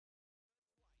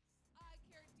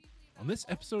On this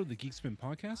episode of the Geekspin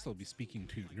podcast, I'll be speaking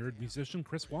to nerd musician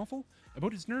Chris Waffle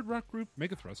about his nerd rock group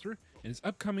Megathruster and his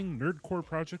upcoming nerdcore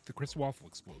project, The Chris Waffle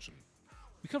Explosion.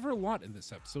 We cover a lot in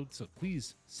this episode, so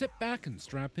please sit back and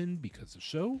strap in because the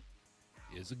show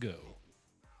is a go.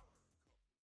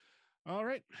 All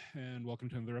right, and welcome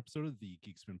to another episode of the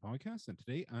Geekspin podcast. And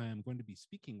today I am going to be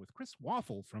speaking with Chris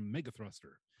Waffle from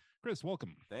Megathruster. Chris,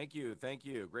 welcome. Thank you.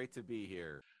 Great to be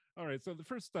here. All right, so the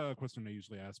first question I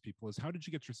usually ask people is, how did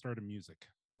you get your start in music?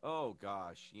 Oh,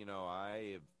 gosh. I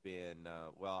have been,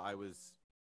 I was,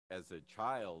 as a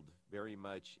child, very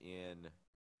much in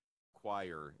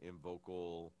choir, in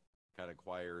vocal kind of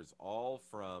choirs, all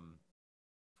from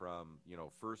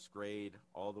first grade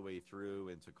all the way through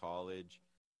into college.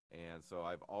 And so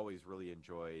I've always really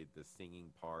enjoyed the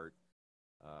singing part.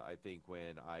 I think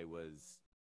when I was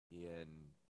in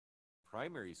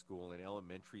primary school and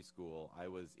elementary school, I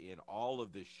was in all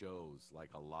of the shows,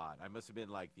 like a lot. I must have been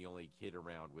like the only kid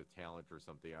around with talent or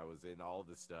something. I was in all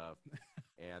the stuff.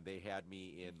 And they had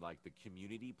me in like the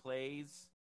community plays.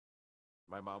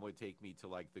 My mom would take me to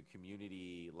like the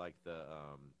community, like the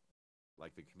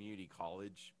community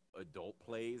college adult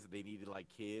plays. They needed like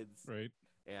kids. Right.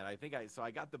 And I think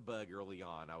I got the bug early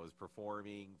on. I was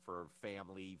performing for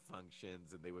family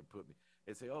functions, and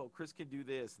they'd say, "Oh, Chris can do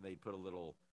this." And they'd put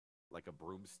like a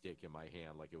broomstick in my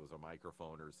hand, like it was a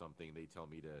microphone or something. They tell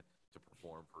me to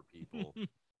perform for people.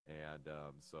 And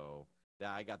so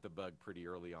that I got the bug pretty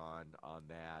early on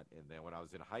that. And then when I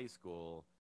was in high school,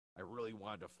 I really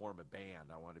wanted to form a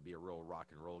band. I wanted to be a real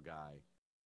rock and roll guy.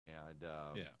 And,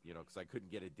 because I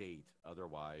couldn't get a date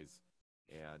otherwise.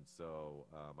 And so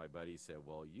my buddy said,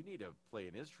 "Well, you need to play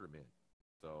an instrument."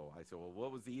 So I said, "Well,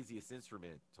 what was the easiest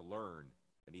instrument to learn?"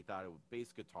 And he thought it was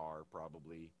bass guitar,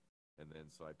 probably. And then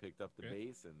so I picked up the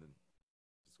bass and then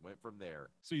just went from there.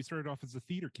 So you started off as a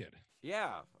theater kid.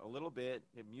 Yeah, a little bit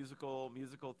in musical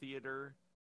theater.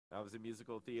 I was in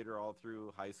musical theater all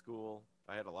through high school.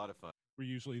 I had a lot of fun. Were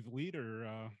you usually the lead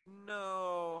or?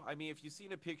 No, I mean, if you've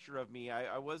seen a picture of me,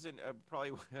 I wasn't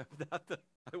probably not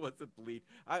I wasn't the lead.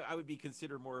 I would be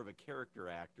considered more of a character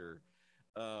actor.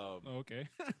 Okay.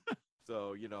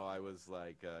 So, I was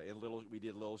like we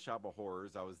did Little Shop of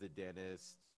Horrors. I was the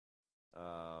dentist.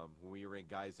 When we were in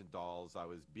Guys and Dolls, I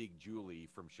was Big Julie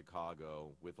from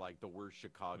Chicago with like the worst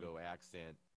Chicago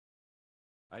accent.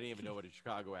 I didn't even know what a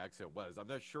Chicago accent was. I'm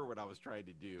not sure what I was trying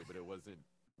to do, but it wasn't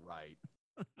right.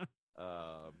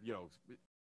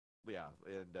 Yeah.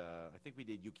 And I think we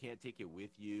did You Can't Take It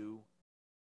With You.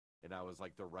 And I was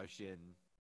like the Russian,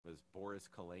 was Boris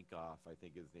Kalenkov, I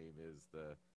think his name is,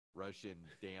 the Russian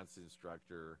dance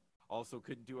instructor. Also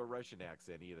couldn't do a Russian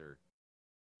accent either.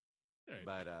 Right.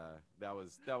 But that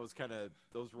was kind of,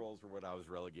 those roles were what I was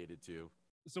relegated to.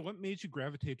 So what made you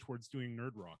gravitate towards doing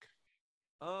nerd rock?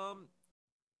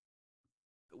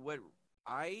 What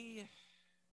I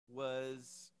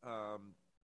was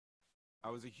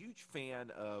a huge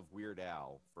fan of Weird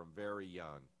Al from very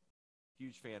young.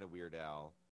 Huge fan of Weird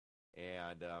Al.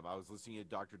 And I was listening to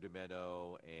Dr.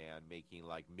 Demento and making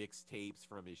like mixtapes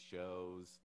from his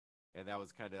shows. And that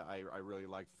was kind of, I really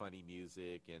liked funny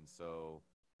music. And so,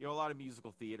 a lot of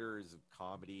musical theater is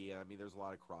comedy. I mean, there's a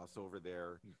lot of crossover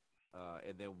there.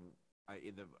 And then I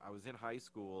was in high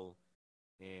school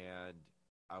and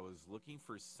I was looking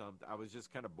for something. I was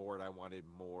just kind of bored. I wanted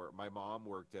more. My mom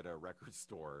worked at a record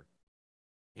store.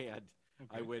 And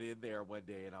I went in there one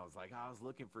day and I was like, I was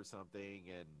looking for something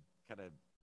and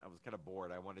I was kind of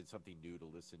bored. I wanted something new to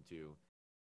listen to.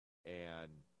 And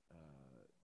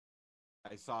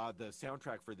I saw the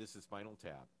soundtrack for This Is Spinal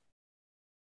Tap.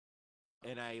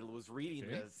 And I was reading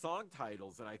the song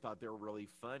titles and I thought they were really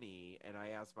funny. And I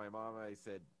asked my mom, I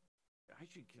said,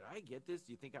 can I get this?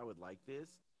 Do you think I would like this?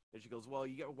 And she goes, "Well,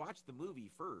 you got to watch the movie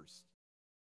first.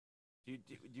 Do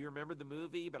you remember the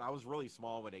movie?" But I was really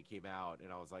small when it came out,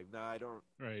 and I was like, "No, I don't.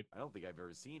 Right. I don't think I've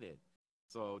ever seen it."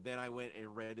 So then I went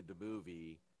and rented the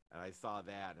movie, and I saw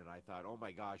that, and I thought, "Oh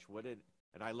my gosh,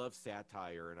 and I love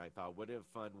satire, and I thought, what a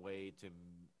fun way to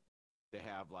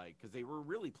have because they were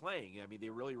really playing. I mean, they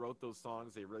really wrote those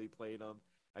songs, they really played them.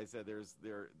 I said, they're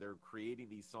creating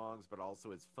these songs, but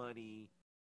also it's funny,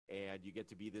 and you get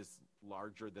to be this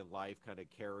larger than life kind of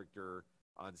character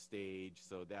on stage.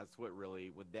 So that's what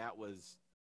really, when that was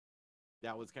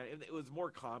kind of, it was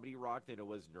more comedy rock than it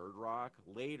was nerd rock.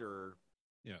 Later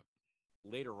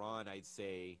on, I'd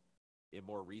say in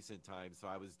more recent times. So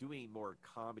I was doing more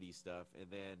comedy stuff. And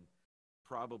then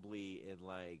probably in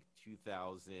like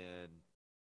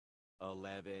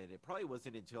 2011, it probably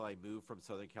wasn't until I moved from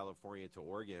Southern California to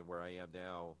Oregon, where I am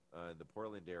now, in the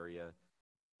Portland area,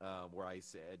 where I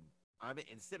said, I'm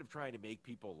instead of trying to make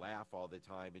people laugh all the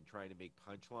time and trying to make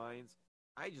punchlines,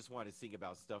 I just want to sing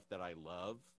about stuff that I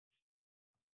love,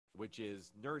 which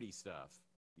is nerdy stuff,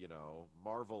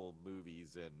 Marvel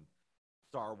movies and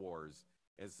Star Wars.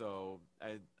 And so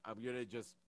I'm gonna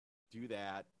just do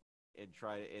that and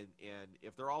try and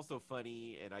if they're also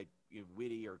funny and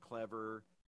witty or clever,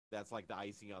 that's like the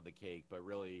icing on the cake. But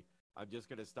really, I'm just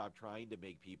gonna stop trying to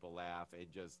make people laugh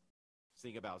and just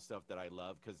sing about stuff that I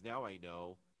love because now I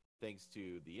know, thanks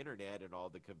to the internet and all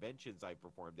the conventions I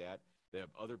performed at, that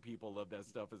other people love that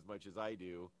stuff as much as I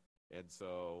do. And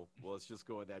so, well, let's just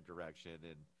go in that direction.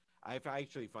 And I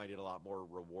actually find it a lot more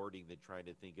rewarding than trying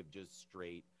to think of just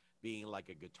straight being like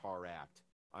a guitar act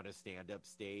on a stand-up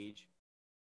stage,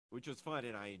 which was fun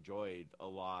and I enjoyed a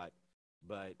lot.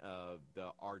 But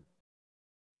the art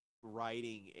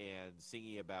writing and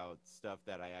singing about stuff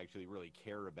that I actually really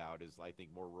care about is, I think,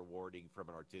 more rewarding from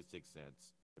an artistic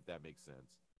sense, if that makes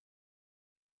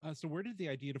sense. So where did the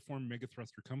idea to form Mega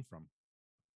Thruster come from?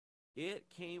 It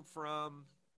came from,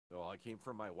 well, it came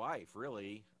from my wife,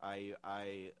 really. I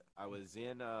was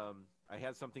in I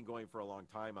had something going for a long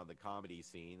time on the comedy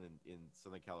scene in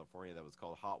Southern California that was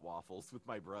called Hot Waffles with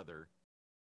my brother.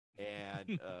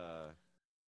 And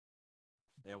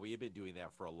and we had been doing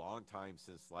that for a long time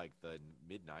since like the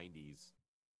mid 90s,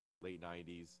 late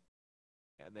 90s.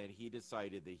 And then he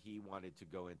decided that he wanted to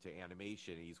go into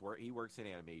animation. He works in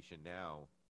animation now.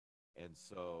 And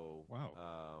so wow.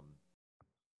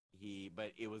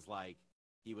 But it was like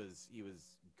he was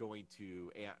going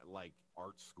to like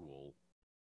art school,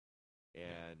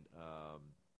 and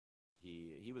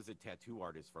he was a tattoo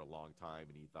artist for a long time,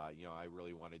 and he thought, I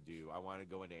really want to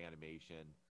go into animation,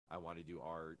 I want to do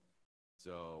art.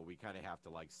 So we kind of have to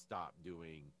like stop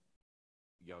doing,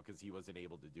 because he wasn't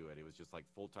able to do it. It was just like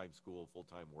full-time school,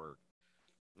 full-time work.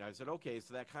 And I said, okay.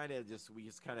 So that we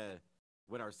just kind of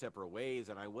went our separate ways,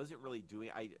 and I wasn't really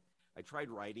doing. I tried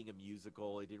writing a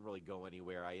musical. It didn't really go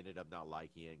anywhere. I ended up not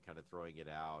liking it and kind of throwing it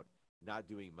out, not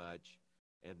doing much.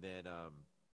 And then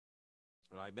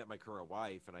when I met my current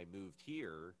wife and I moved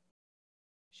here,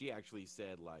 she actually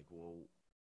said, like, well,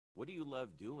 what do you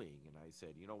love doing? And I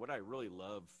said, what I really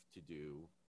love to do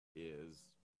is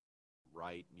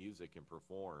write music and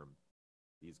perform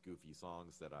these goofy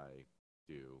songs that I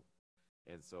do.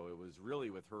 And so it was really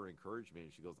with her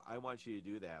encouragement. She goes, I want you to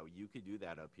do that. You could do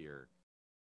that up here.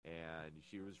 And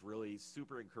she was really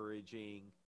super encouraging.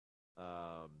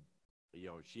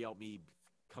 She helped me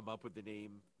come up with the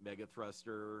name Mega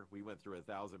Thruster. We went through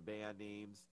 1,000 band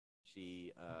names.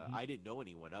 I didn't know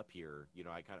anyone up here.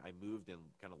 I moved and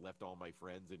kind of left all my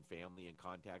friends and family and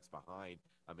contacts behind.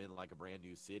 I'm in like a brand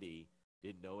new city.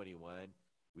 Didn't know anyone.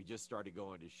 We just started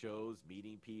going to shows,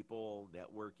 meeting people,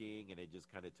 networking, and it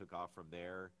just kind of took off from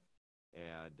there.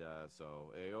 And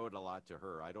so I owe it a lot to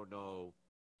her. I don't know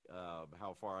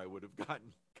how far I would have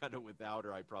gotten kind of without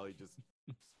her. I'd probably just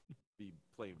be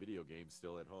playing video games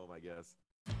still at home, I guess.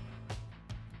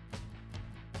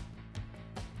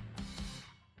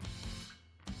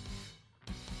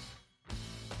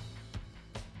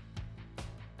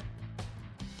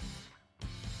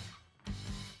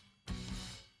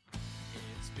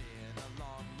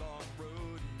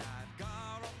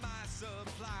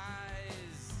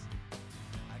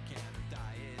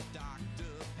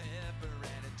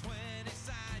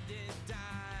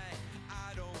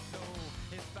 I don't know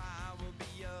if I will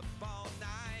be up all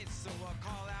night, so I'll call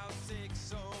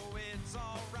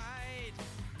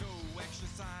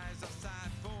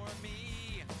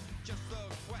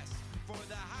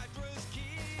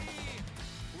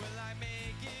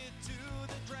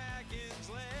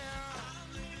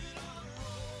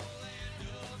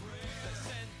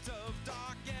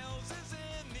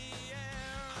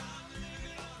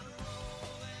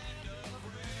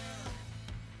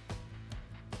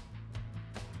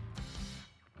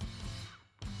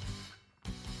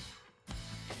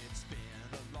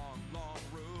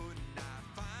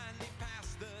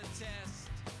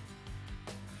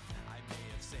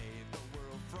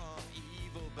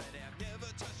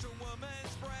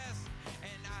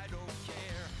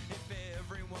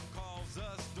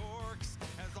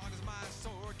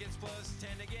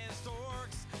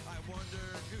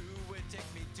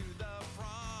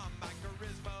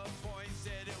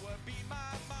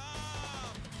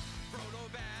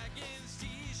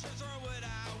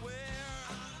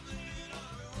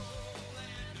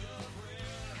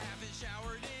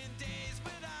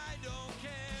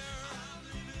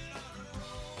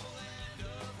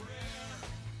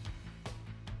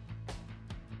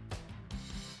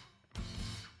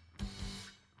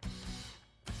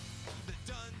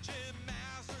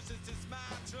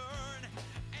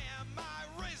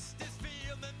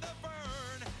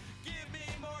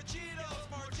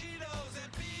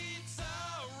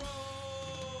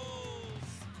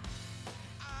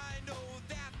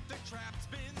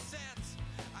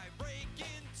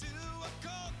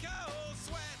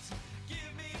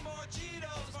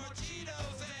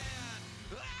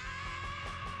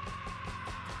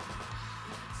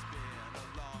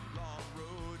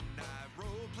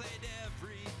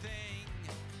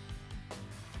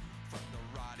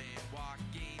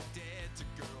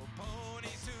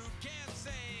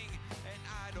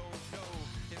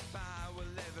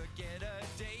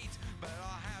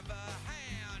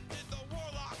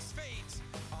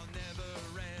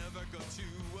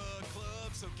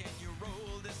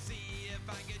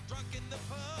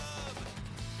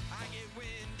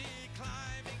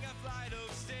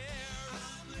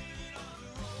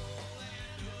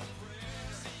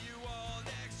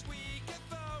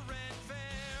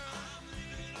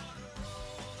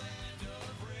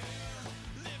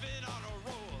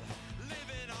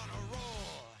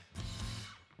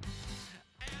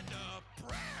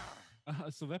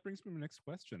So that brings me to my next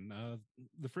question.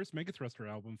 The first Mega Thruster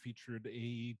album featured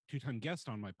a two-time guest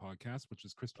on my podcast, which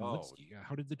is Kristen Oh, Lipsky.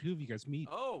 How did the two of you guys meet?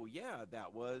 oh yeah,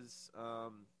 that was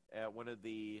at one of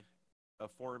the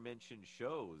aforementioned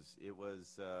shows. It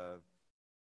was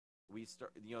we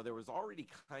start. You know, there was already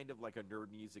kind of like a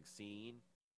nerd music scene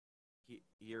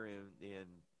here in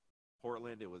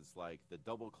Portland. It was like the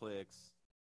Double Clicks,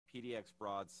 PDX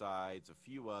Broadsides, a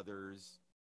few others,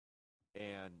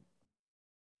 and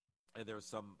there was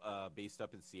some based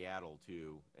up in Seattle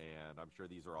too. And I'm sure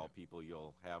these are all people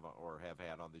you'll have or have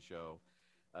had on the show.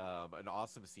 An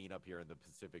awesome scene up here in the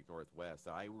Pacific Northwest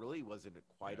that I really wasn't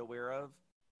quite Yeah. aware of,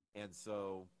 and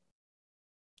so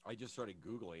I just started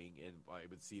Googling, and I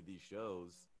would see these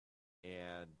shows,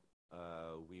 and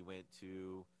we went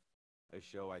to a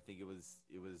show. I think it was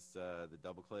the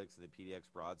Double Clicks and the PDX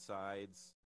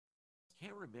Broadsides.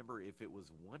 Can't remember if it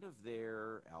was one of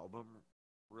their album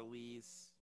release.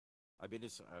 I've been to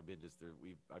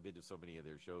so many of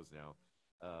their shows now,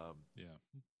 Yeah.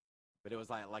 but it was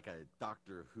like a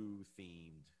Doctor Who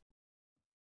themed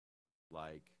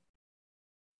like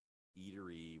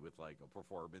eatery with like a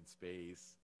performance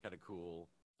space, kind of cool.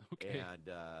 Okay.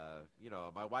 And you know,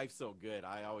 my wife's so good.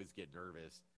 I always get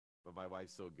nervous, but my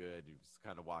wife's so good. We just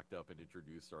kind of walked up and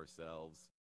introduced ourselves,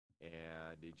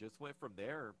 and it just went from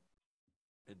there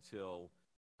until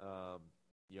um,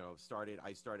 you know, started.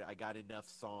 I started. I got enough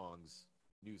songs,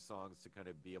 new songs, to kind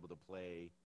of be able to play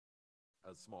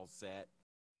a small set,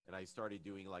 and I started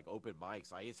doing like open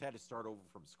mics. I just had to start over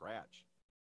from scratch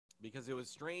because it was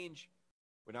strange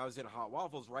when I was in Hot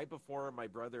Waffles right before my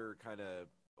brother kind of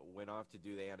went off to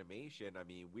do the animation. I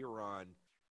mean, we were on,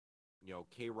 you know,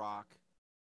 K Rock,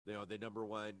 you know, the number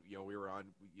one, you know, we were on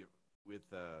with,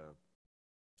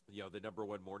 you know, the number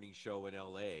one morning show in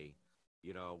LA.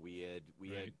 You know, we had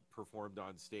Right. performed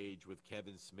on stage with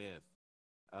Kevin Smith.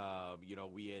 You know,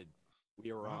 we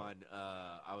were Wow.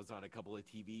 on. I was on a couple of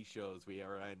TV shows. We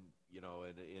were on, you know,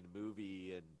 in a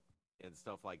movie and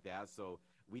stuff like that. So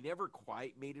we never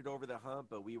quite made it over the hump,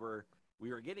 but we were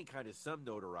getting kind of some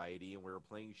notoriety, and we were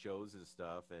playing shows and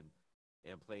stuff, and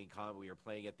playing we were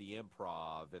playing at the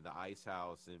Improv and the Ice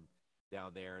House and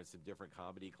down there and some different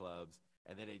comedy clubs.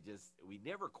 And then we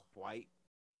never quite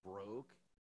broke.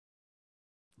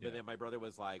 But Yeah. then my brother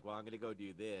was like, "Well, I'm gonna go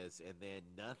do this," and then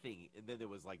nothing, and then there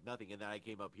was like nothing, and then I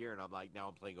came up here, and I'm like, now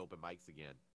I'm playing open mics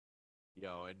again, you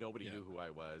know, and nobody Yeah. knew who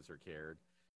I was or cared,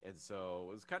 and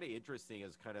so it was kind of interesting.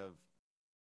 As kind of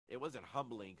it wasn't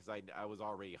humbling because I was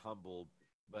already humbled,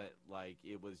 but like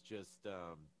it was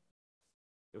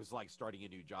like starting a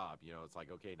new job, you know. It's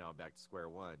like, okay, now I'm back to square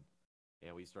one,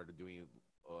 and we started doing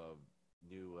uh,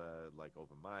 new like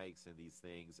open mics and these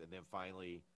things, and then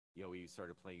finally, you know, we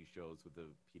started playing shows with the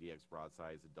PDX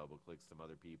Broadsides and Double Clicks, some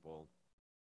other people,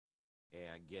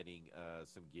 and getting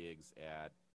some gigs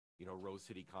at, you know, Rose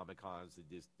City Comic Cons and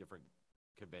just different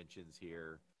conventions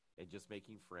here, and just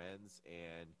making friends.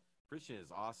 And Christian is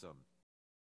awesome,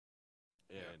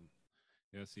 Yeah. and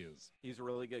Yes, he is. he's a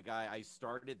really good guy. I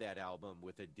started that album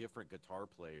with a different guitar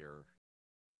player,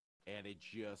 and it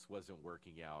just wasn't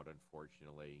working out,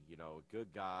 unfortunately. You know,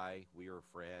 good guy, we were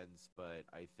friends, but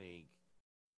I think,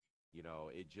 you know,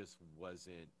 it just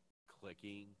wasn't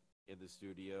clicking in the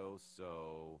studio.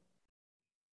 So,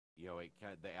 you know,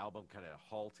 the album kind of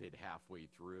halted halfway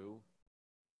through,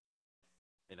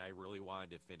 and I really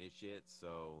wanted to finish it.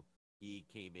 So he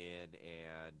came in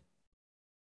and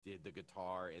did the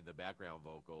guitar and the background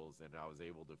vocals, and I was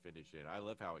able to finish it. I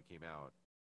love how it came out.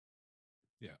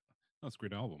 Yeah. That's a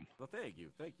great album. Well, thank you,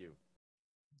 thank you.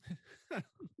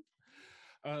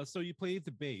 So you play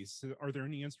the bass. Are there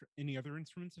any other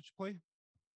instruments that you play?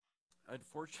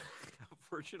 Unfortunately,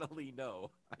 unfortunately, no.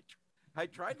 I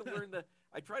tried to learn the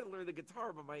I tried to learn the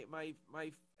guitar, but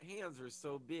my hands are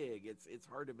so big. It's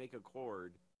hard to make a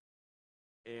chord,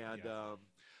 and Yeah,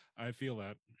 I feel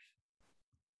that.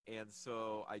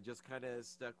 so I just kind of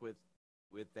stuck with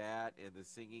that and the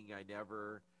singing.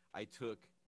 I took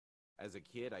as a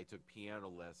kid. I took piano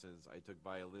lessons. I took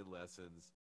violin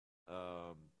lessons,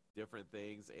 um, different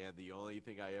things, and the only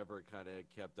thing I ever kind of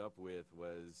kept up with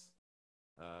was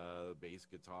bass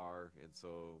guitar, and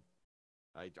so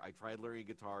I tried learning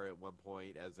guitar at one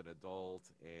point as an adult,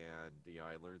 and you know,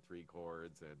 I learned three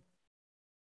chords, and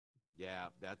yeah,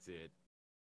 that's it.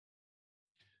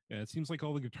 Yeah, it seems like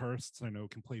all the guitarists I know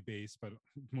can play bass, but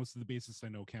most of the bassists I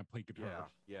know can't play Yeah, guitar.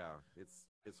 yeah,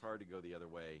 it's hard to go the other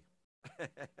way.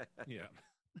 Yeah.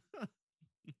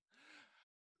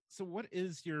 So, what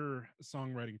is your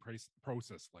songwriting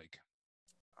process like?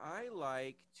 I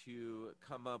like to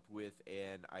come up with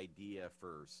an idea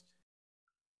first.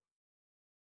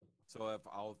 So if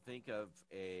I'll think of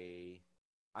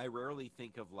I rarely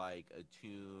think of like a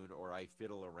tune or I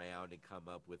fiddle around and come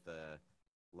up with a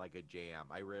like a jam.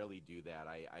 I rarely do that.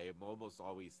 I am almost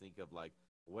always think of like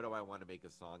what do I want to make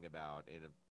a song about and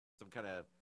some kind of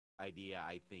idea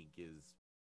I think is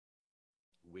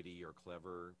witty or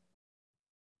clever.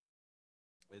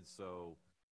 And so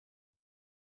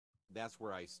that's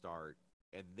where I start.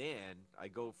 And then I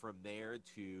go from there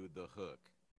to the hook.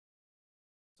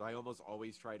 So I almost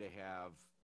always try to have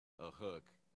a hook.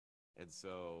 And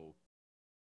so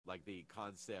like the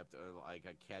concept of like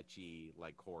a catchy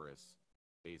like chorus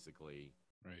basically.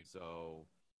 Right. So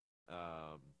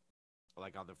um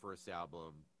like on the first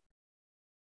album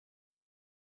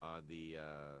on the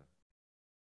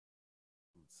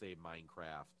let's say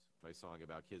Minecraft, my song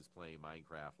about kids playing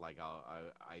Minecraft, like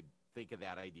I think of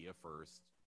that idea first.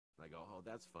 And I go, "Oh,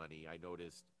 that's funny. I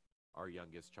noticed our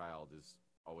youngest child is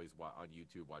always on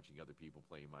YouTube watching other people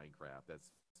playing Minecraft. That's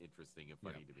interesting and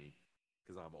funny to me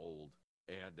because I'm old."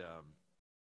 And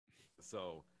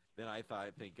so then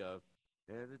think of,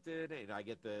 and I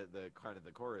get the kind of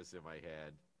the chorus in my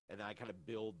head, and I kind of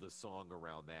build the song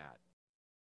around that.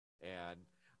 And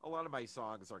a lot of my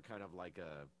songs are kind of like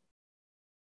a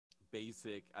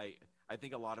basic. I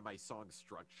think a lot of my song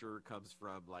structure comes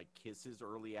from like Kiss's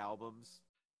early albums,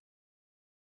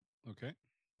 Okay.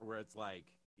 where it's like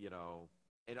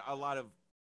and a lot of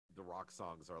the rock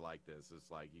songs are like this. It's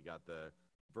like you got the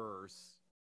verse,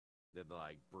 then the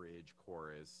like bridge,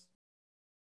 chorus,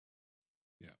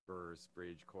 Yeah. verse,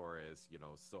 bridge, chorus,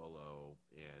 solo,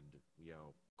 and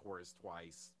chorus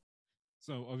twice.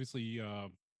 So obviously,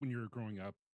 when you were growing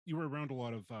up, you were around a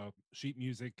lot of sheet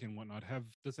music and whatnot.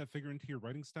 Does that figure into your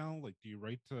writing style? Like, do you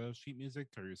write sheet music?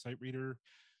 Are you a sight reader?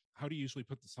 How do you usually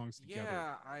put the songs together?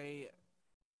 Yeah, I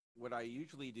what I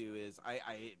usually do is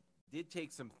I did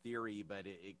take some theory, but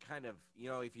it kind of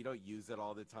if you don't use it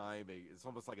all the time, it's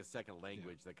almost like a second Yeah.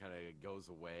 language that kind of goes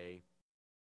away.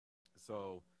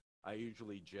 So I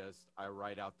usually just I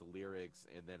write out the lyrics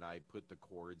and then I put the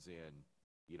chords in,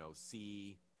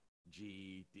 C,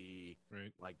 G, D,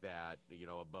 Right. like that,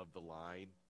 above the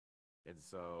line. And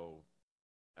so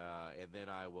and then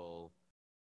I'll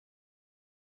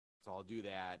do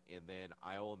that and then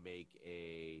I will make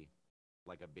a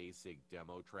like a basic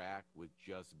demo track with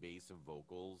just bass and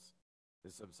vocals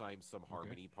and sometimes some Okay.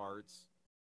 harmony parts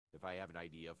if I have an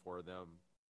idea for them.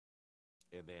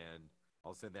 And then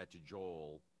I'll send that to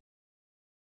Joel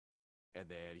and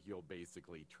then he'll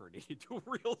basically turn it into a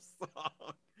real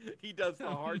song. He does the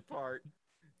hard part.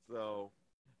 So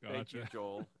thank you, Gotcha.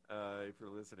 Joel, if you're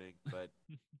listening. But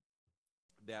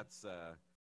that's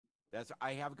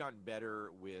I have gotten better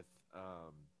with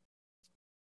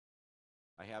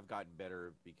I have gotten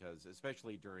better because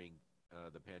especially during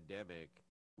the pandemic,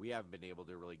 we haven't been able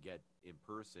to really get in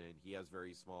person. He has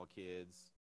very small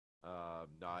kids,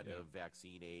 not Yeah. of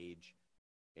vaccine age,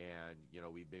 and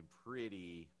we've been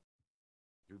pretty.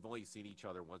 We've only seen each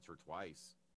other once or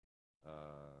twice,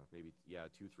 maybe yeah,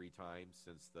 2, 3 times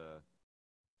since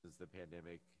the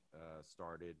pandemic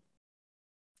started.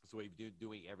 So we've been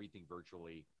doing everything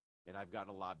virtually, and I've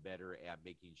gotten a lot better at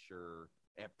making sure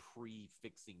at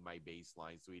pre-fixing my bass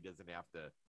line so he doesn't have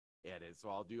to edit. So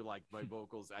I'll do like my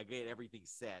vocals. I get everything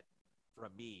set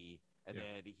from me, and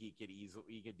Yeah. then he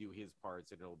can do his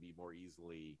parts, and it'll be more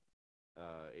easily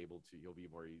able to. He'll be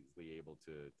more easily able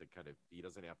to kind of. He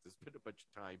doesn't have to spend a bunch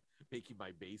of time making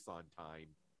my bass on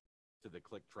time to the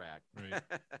click track. Right.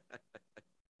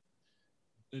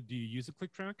 Do you use a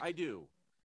click track? I do.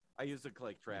 I use the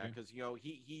click track Okay. because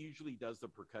he usually does the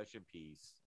percussion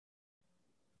piece.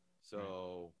 Right.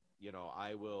 So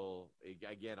I will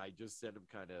again. I just send him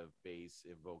kind of bass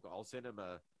and vocal. I'll send him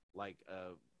a like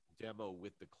a demo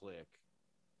with the click,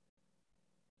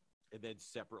 and then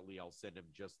separately I'll send him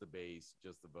just the bass,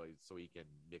 just the bass, so he can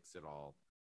mix it all.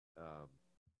 Um,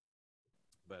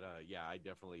 but yeah, I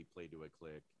definitely play to a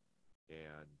click,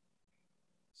 and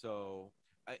so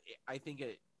I think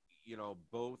it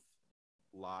both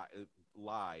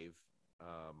live.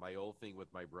 My old thing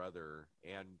with my brother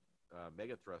and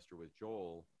Mega Thruster with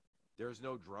Joel, there's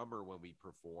no drummer when we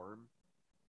perform.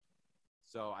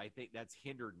 So I think that's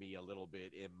hindered me a little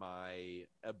bit in my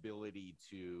ability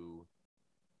to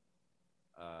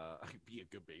be a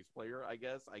good bass player, I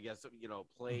guess.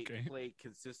 Okay. Play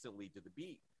consistently to the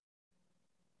beat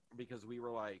because we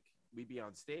were like we'd be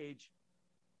on stage,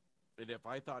 and if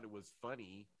I thought it was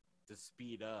funny to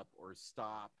speed up or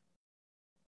stop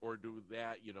or do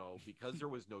that, because there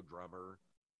was no drummer,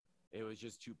 it was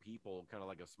just two people, kind of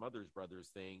like a Smothers Brothers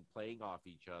thing, playing off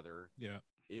each other. Yeah.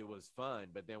 It was fun,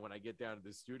 but then when I get down to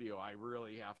the studio, I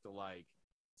really have to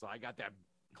so I got that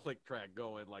click track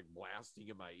going, like blasting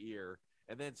in my ear,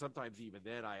 And then sometimes even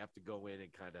then I have to go in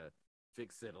and kind of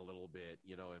fix it a little bit,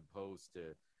 in post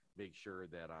to make sure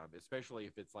that especially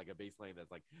if it's like a bass line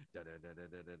that's like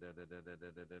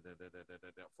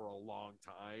for a long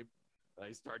time,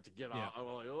 I start to get off. I'm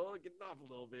like, oh, getting off a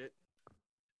little bit.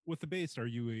 With the bass, are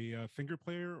you a finger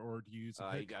player or do you use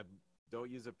a pick? I don't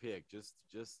use a pick, just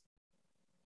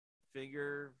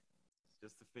finger,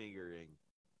 just the fingering.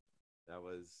 That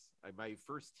was my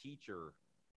first teacher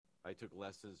I took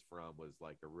lessons from was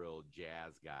like a real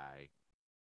jazz guy.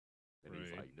 And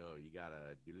he's like, no, you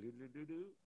gotta do.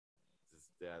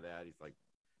 Just that. He's like,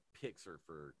 picks are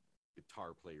for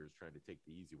guitar players trying to take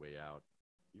the easy way out.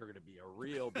 You're gonna be a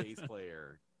real bass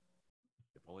player.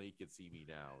 If only he could see me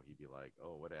now, he'd be like,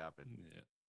 oh, what happened?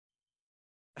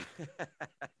 Yeah.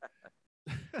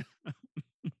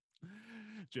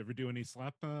 Did you ever do any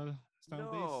slap style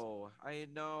bass?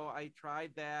 I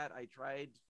tried that. I tried,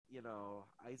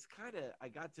 I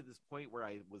got to this point where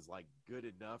I was like good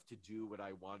enough to do what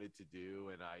I wanted to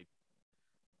do, and I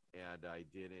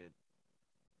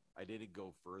didn't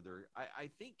go further. I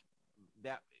think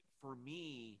that for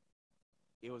me,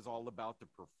 it was all about the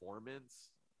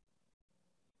performance.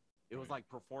 It was like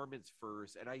performance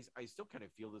first, and I still kind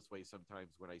of feel this way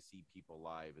sometimes when I see people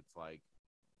live. It's like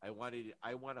I want to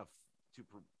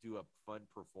do a fun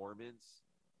performance,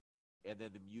 and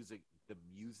then the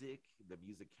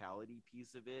musicality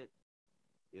piece of it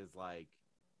is like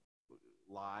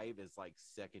live is like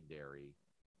secondary.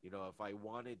 If I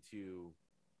wanted to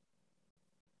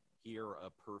hear a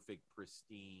perfect,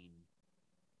 pristine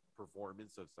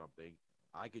performance of something,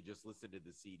 I could just listen to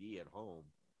the CD at home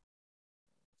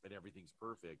and everything's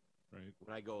perfect. Right.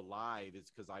 When I go live,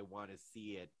 it's because I want to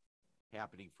see it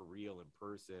happening for real in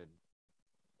person,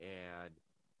 and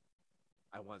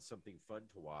I want something fun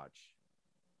to watch.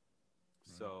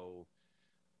 Right. So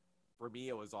for me,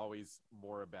 it was always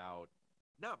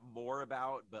not more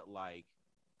about, but like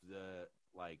the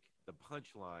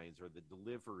punchlines or the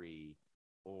delivery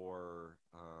or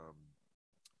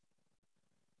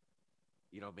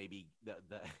maybe the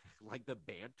like the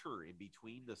banter in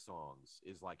between the songs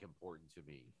is like important to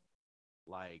me.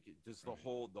 Like just the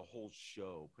whole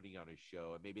show, putting on a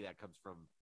show, and maybe that comes from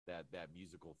that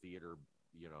musical theater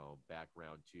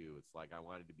background too. It's like I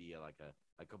wanted to be like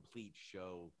a complete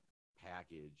show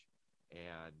package,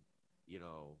 and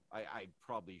I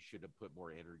probably should have put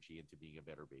more energy into being a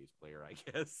better bass player, I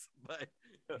guess,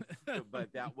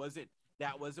 but that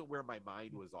wasn't where my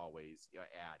mind was always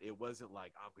at. It wasn't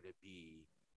like I'm gonna be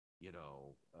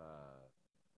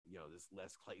this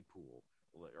Les Claypool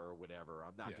or whatever.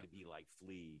 I'm not going to be like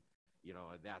Flea,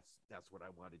 and that's what I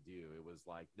want to do. It was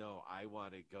like, no, I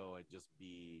want to go and just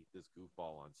be this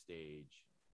goofball on stage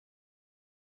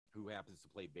who happens to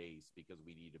play bass because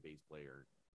we need a bass player.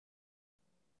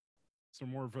 So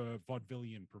more of a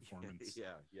vaudevillian performance.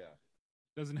 Yeah.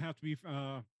 Doesn't have to be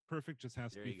perfect, just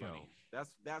has to be funny.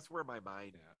 That's where my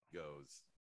mind goes.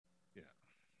 Yeah.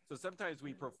 So sometimes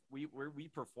we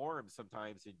perform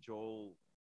sometimes, and Joel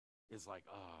is like,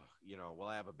 oh, we'll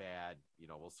have a bad,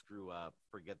 we'll screw up,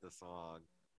 forget the song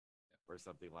or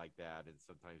something like that. And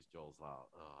sometimes Joel's like,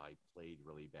 oh, I played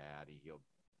really bad, and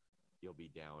he'll be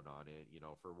down on it,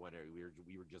 for when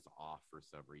we were just off for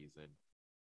some reason.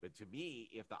 But to me,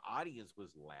 if the audience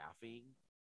was laughing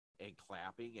and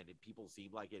clapping and people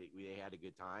seemed like they had a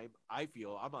good time, I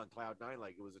feel I'm on cloud nine,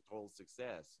 like it was a total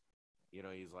success.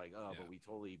 He's like, oh, but we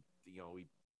totally, we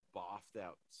boffed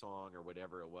that song or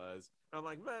whatever it was. And I'm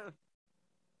like, man,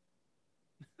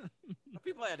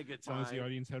 people had a good time. As long as the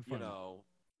audience had fun.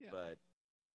 But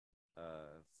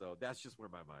so that's just where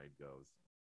my mind goes.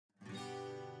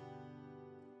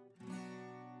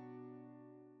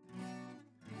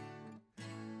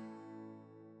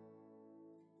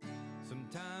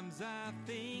 Sometimes I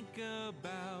think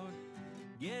about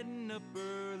getting up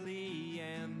early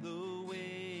and the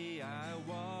way I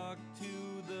walk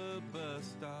to the bus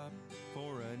stop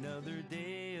for another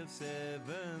day of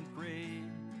 7th grade.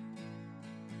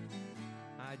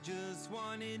 I just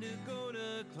wanted to go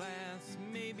to class,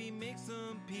 maybe make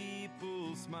some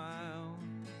people smile.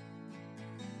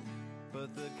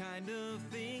 But the kind of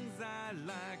things I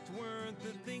liked weren't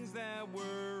the things that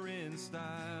were in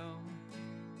style.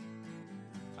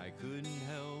 I couldn't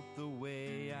help the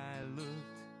way I looked.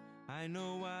 I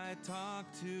know I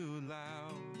talked too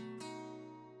loud.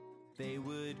 They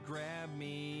would grab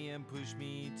me and push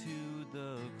me to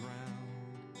the ground.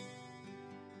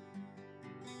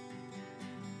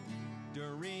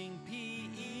 During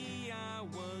PE, I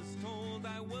was told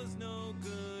I was no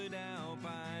good out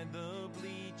by the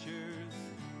bleachers.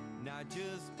 Not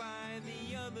just by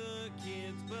the other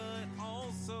kids, but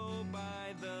also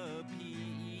by the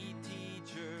PE teachers.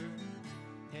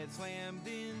 slammed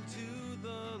into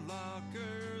the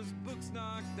lockers, books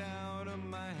knocked out of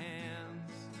my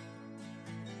hands.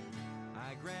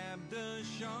 I grabbed a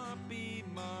Sharpie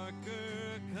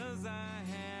marker 'cause I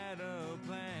had a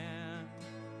plan.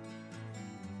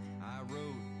 I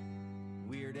wrote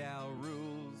Weird Al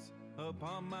rules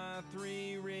upon my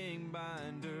 3-ring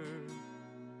binder.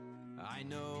 I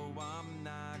know I'm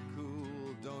not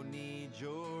cool, don't need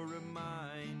your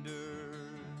reminder.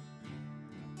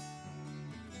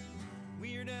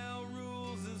 Weird Al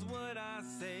rules is what I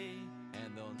say,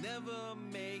 and they'll never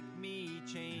make me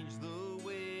change the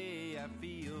way I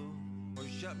feel, or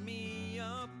shut me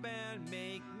up and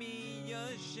make me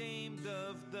ashamed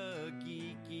of the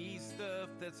geeky stuff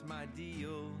that's my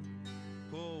deal.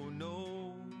 Oh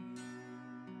no,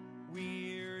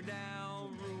 Weird Al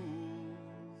rules.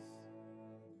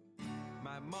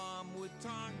 My mom would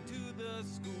talk to the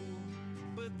school,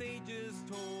 but they just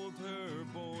told her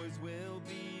boys will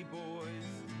be boys.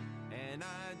 And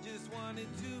I just wanted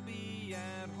to be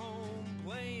at home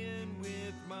playing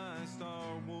with my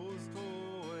Star Wars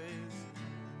toys.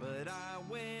 But I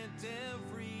went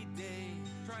every day,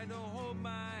 tried to hold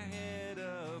my head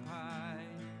up high.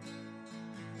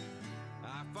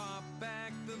 I fought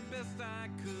back the best I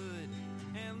could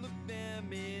and looked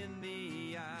them in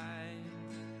the eye.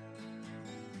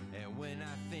 And when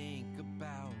I think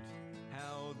about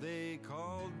how they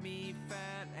called me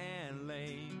fat and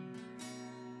lame,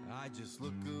 I just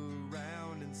look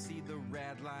around and see the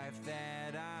rad life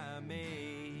that I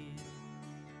made.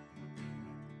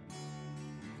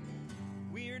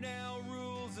 Weird Al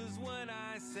rules is what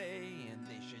I say, and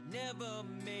they should never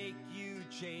make you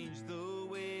change the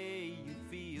way you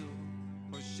feel,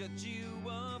 or shut you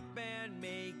up and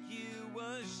make you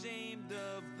ashamed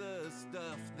of the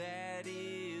stuff that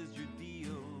is your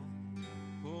deal.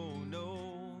 Oh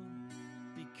no,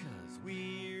 because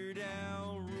Weird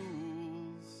Al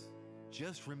rules.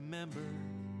 Just remember,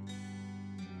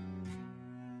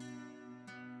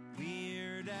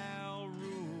 Weird Al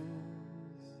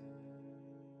rules.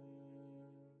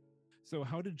 So,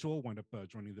 how did Joel wind up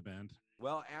joining the band?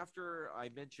 Well, after I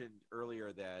mentioned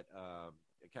earlier that I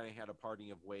kind of had a parting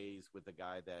of ways with the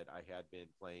guy that I had been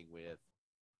playing with,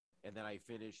 and then I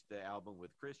finished the album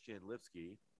with Christian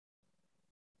Lipsky,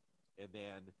 and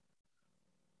then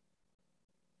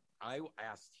I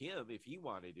asked him if he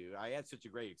wanted to. I had such a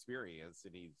great experience,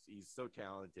 and he's so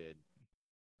talented.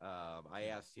 I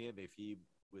asked him if he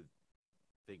would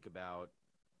think about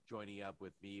joining up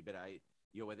with me, but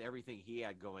with everything he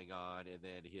had going on, and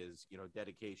then his,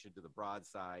 dedication to the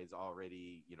broadsides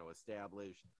already,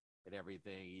 established and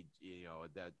everything,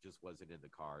 that just wasn't in the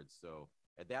cards. So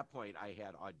at that point, I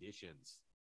had auditions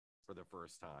for the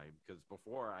first time, because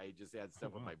before I just had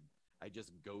stuff with I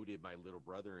just goaded my little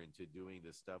brother into doing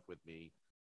this stuff with me,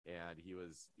 and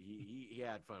he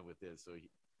had fun with this. So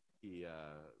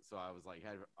so I was like,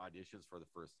 had auditions for the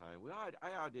first time.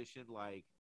 I auditioned, like,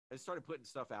 I started putting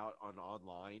stuff out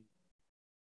online,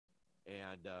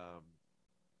 and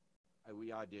we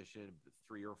auditioned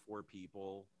 3 or 4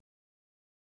 people,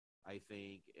 I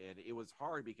think, and it was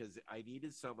hard because I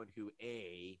needed someone who,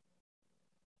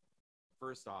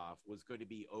 first off, was going to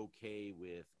be okay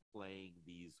with playing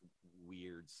these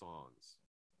weird songs,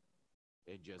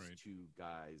 and just Right. 2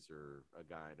 guys or a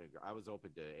guy and a girl. I was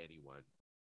open to anyone.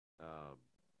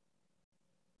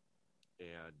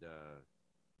 And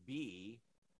B,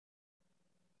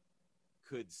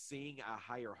 could sing a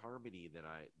higher harmony than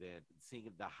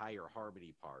sing the higher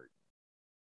harmony part,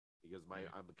 because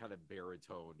I'm kind of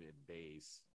baritone and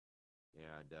bass,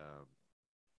 and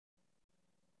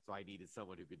so I needed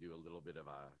someone who could do a little bit of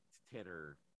a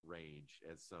tenor range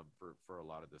for a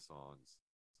lot of the songs,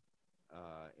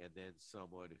 and then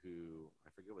someone who, I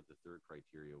forget what the third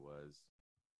criteria was.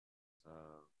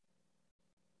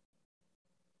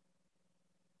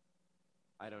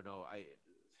 I don't know.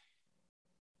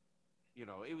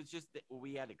 It was just that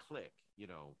we had to click,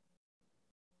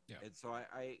 Yeah. And so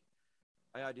I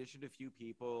auditioned a few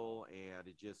people, and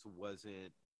it just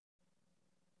wasn't.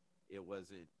 It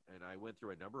wasn't, and I went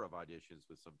through a number of auditions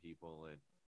with some people,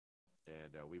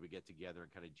 and we would get together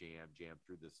and kind of jam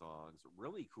through the songs.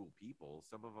 Really cool people.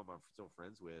 Some of them I'm still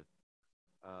friends with,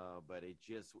 but it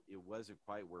wasn't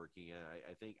quite working. And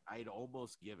I think I'd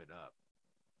almost given up.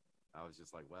 I was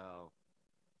just like, well,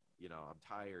 I'm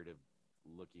tired of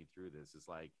looking through this. It's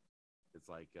like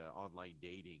online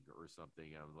dating or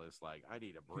something. I'm just like, I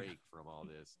need a break from all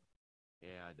this.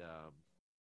 And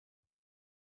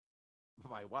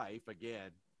my wife,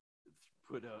 again,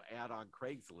 put an ad on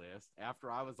Craigslist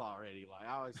after I was already like,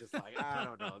 I was just like, I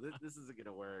don't know, this isn't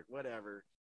gonna work, whatever.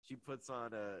 She puts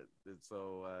on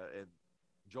and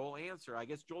Joel answered. I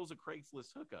guess Joel's a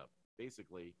Craigslist hookup,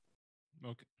 basically.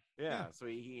 Okay. Yeah. Yeah. So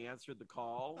he answered the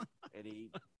call and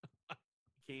he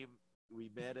came. We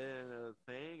met in a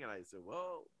thing, and I said,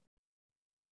 "Well,"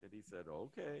 and he said,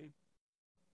 "Okay."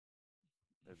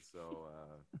 And so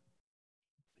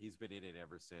he's been in it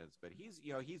ever since. But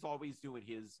he's always doing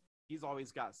his. He's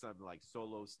always got some like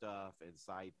solo stuff and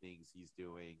side things he's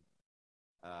doing.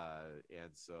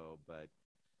 And so, but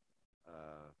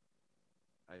uh,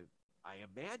 I I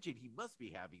imagine he must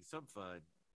be having some fun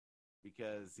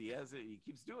because he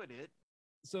keeps doing it.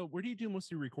 So where do you do most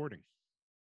of your recording?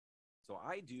 So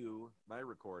I do my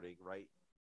recording right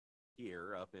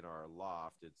here up in our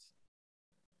loft. It's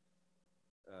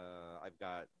I've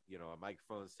got a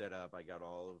microphone set up. I got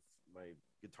all of my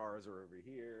guitars are over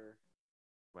here,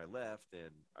 my left,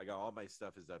 and I got all my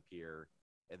stuff is up here.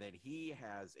 And then he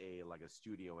has a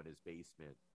studio in his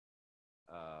basement.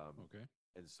 Okay.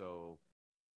 And so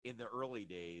in the early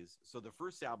days, so the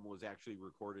first album was actually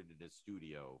recorded in his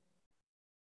studio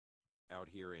out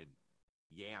here in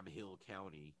Yamhill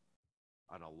County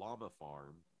on a llama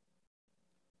farm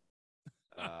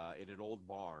in an old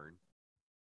barn.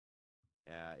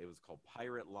 It was called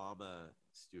Pirate Llama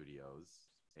Studios,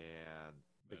 and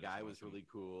the guy was really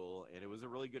cool, and it was a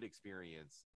really good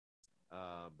experience.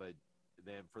 But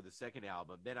then for the second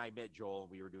album, then I met Joel,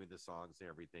 and we were doing the songs and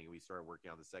everything, and we started working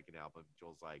on the second album.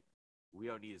 Joel's like, we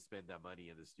don't need to spend that money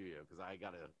in the studio because I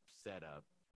got a setup.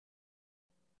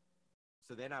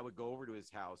 So then I would go over to his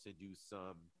house and do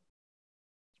some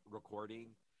recording,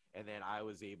 and then I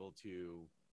was able to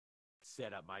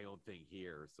set up my own thing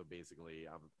here. So basically,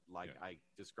 I'm like I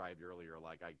described earlier,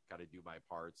 like I got to do my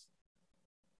parts,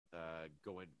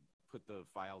 go and put the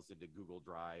files into Google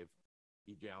Drive.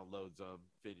 He downloads them,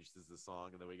 finishes the song,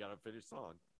 and then we got a finished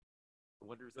song. The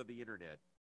wonders of the internet.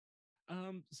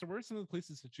 So where are some of the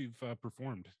places that you've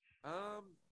performed?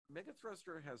 Mega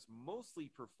Thruster has mostly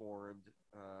performed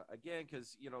again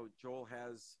because Joel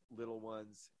has little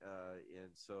ones, and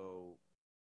so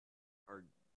our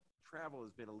travel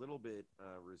has been a little bit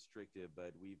restricted.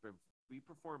 But we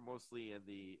performed mostly in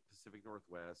the Pacific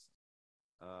Northwest.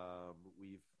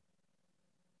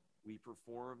 We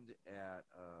performed at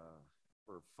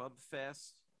for Fub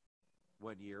Fest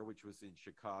one year, which was in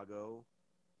Chicago.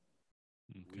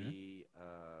 Okay.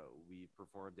 We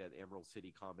performed at Emerald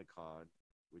City Comic Con,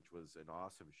 which was an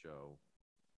awesome show.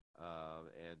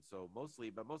 And so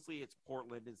mostly it's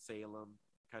Portland and Salem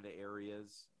kind of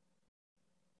areas,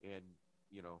 and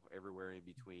everywhere in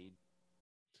between.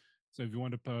 So have you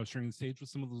wound up sharing the stage with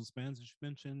some of those bands that you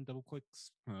mentioned, Double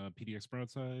Clicks, PDX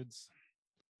Broadsides?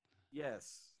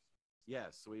 Yes.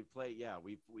 So we played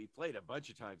a bunch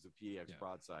of times with PDX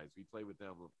Broadsides. We play with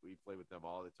them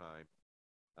all the time.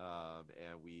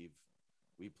 And we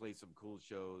played some cool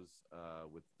shows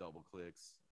with Double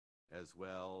Clicks as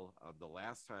well. The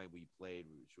last time we played,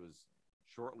 which was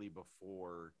shortly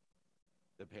before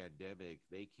the pandemic,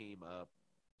 they came up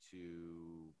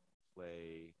to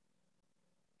play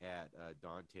at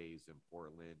Dante's in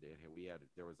Portland, and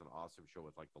there was an awesome show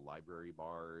with like the Library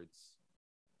Bards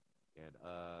and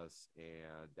us,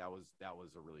 and that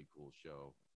was a really cool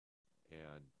show.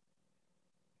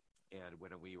 And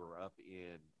when we were up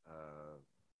in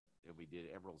and we did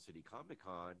Emerald City Comic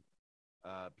Con,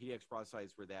 PDX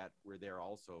Broadsides were there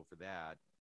also for that.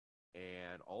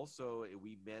 And also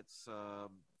we met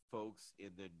some folks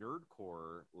in the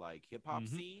nerdcore like hip hop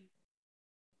scene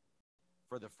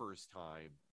for the first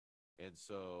time. And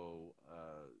so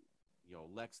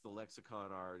Lex the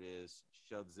Lexicon artist,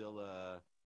 Shovzilla,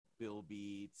 Bill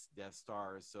Beats, Death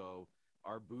Star. So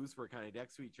our booths were kind of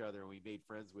next to each other, and we made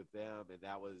friends with them, and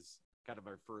that was kind of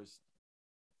my first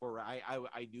foray.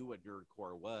 I knew what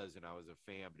nerdcore was, and I was a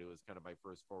fan, but it was kind of my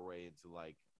first foray into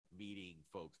like meeting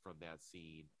folks from that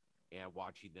scene and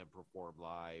watching them perform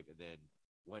live. And then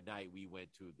one night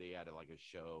they had like a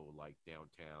show like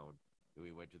downtown, and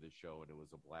we went to the show, and it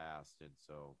was a blast. And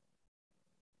so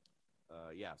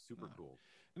super cool.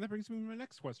 And that brings me to my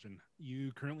next question.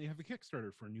 You currently have a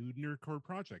Kickstarter for a new nerdcore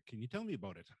project. Can you tell me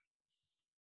about it?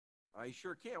 I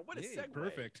sure can. What a segue.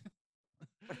 Perfect.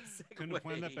 Couldn't have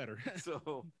planned that better.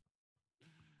 So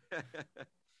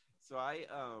I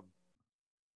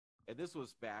and this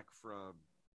was back from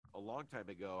a long time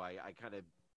ago. I kind of,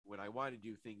 when I wanted to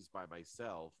do things by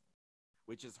myself,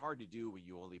 which is hard to do when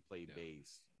you only play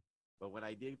bass, but when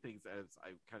I did things as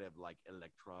I kind of like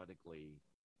electronically,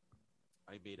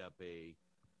 I made up a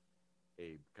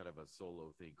kind of a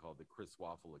solo thing called the Chris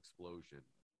Waffle Explosion,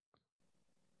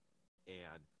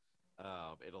 and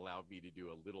it allowed me to do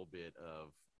a little bit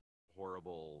of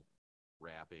horrible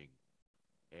rapping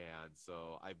And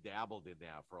so I've dabbled in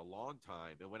that for a long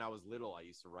time. And when I was little, I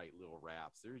used to write little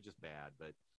raps. They were just bad,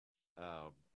 but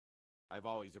I've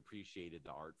always appreciated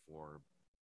the art form.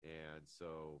 And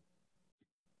so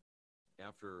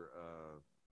after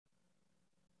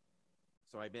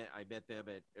so I met them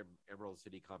at Emerald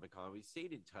City Comic Con. We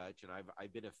stayed in touch, and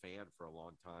I've been a fan for a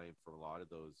long time for a lot of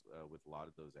those with a lot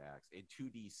of those acts. And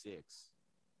 2D6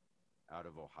 out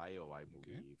of Ohio, I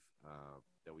believe,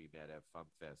 that we met at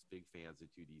FumpFest. Big fans of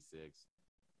 2D6.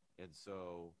 And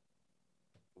so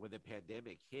when the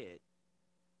pandemic hit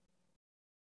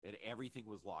and everything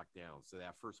was locked down, so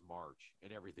that first March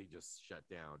and everything just shut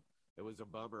down, it was a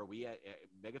bummer. We had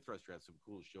Megathruster had some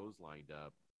cool shows lined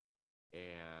up,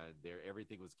 and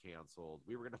everything was canceled.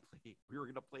 We were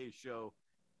gonna play a show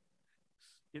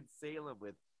in Salem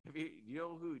with. You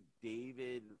know who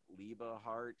David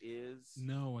Liebehart is?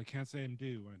 No, I can't say I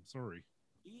do. I'm sorry.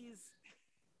 He's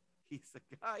a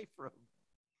guy from.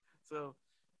 So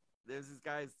there's this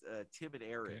guys, Tim and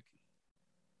Eric.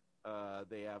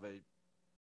 Okay.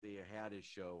 They had a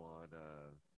show on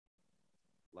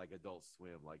like Adult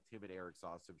Swim, like Tim and Eric's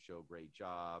Awesome Show, great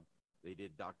job. They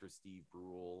did Dr. Steve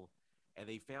Brule, and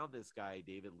they found this guy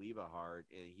David Liebehart,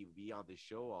 and he would be on the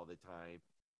show all the time.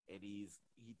 And he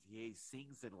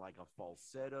sings in like a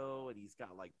falsetto, and he's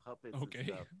got like puppets and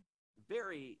stuff.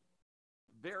 Very,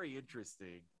 very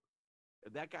interesting.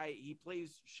 And that guy, he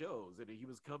plays shows, and he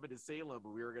was coming to Salem,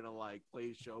 and we were gonna like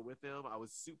play a show with him. I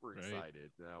was super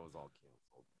excited. That was all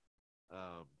canceled.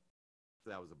 So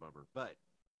that was a bummer. But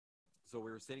so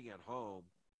we were sitting at home,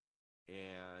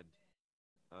 and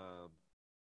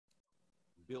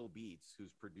Bill Beats,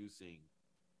 who's producing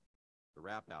the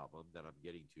rap album that I'm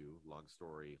getting to, long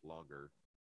story longer,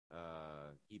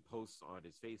 he posts on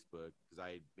his Facebook, because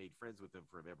I made friends with him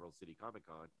from Emerald City Comic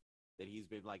Con, that he's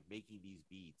been like making these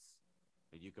beats,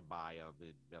 and you can buy them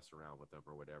and mess around with them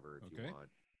or whatever if you want.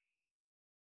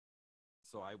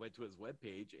 So I went to his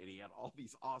webpage, and he had all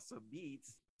these awesome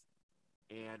beats,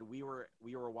 and we were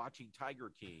watching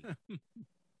Tiger King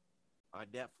on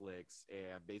Netflix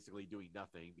and basically doing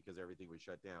nothing because everything was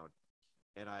shut down.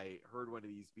 And I heard one of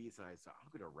these beats, and I said,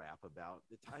 I'm going to rap about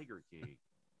the Tiger King.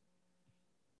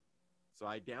 So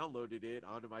I downloaded it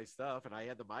onto my stuff, and I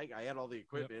had the mic, I had all the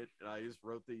equipment, and I just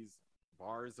wrote these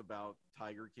bars about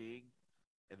Tiger King,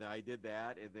 and then I did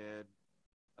that, and then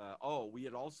we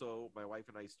had also, my wife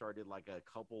and I started like a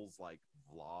couples like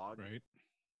vlog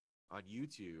on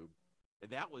YouTube,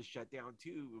 and that was shut down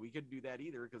too. We couldn't do that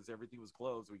either because everything was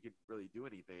closed. We couldn't really do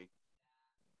anything.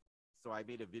 So I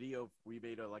made a video. We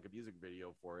made a music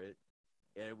video for it,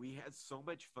 and we had so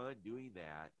much fun doing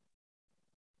that.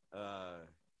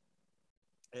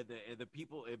 And the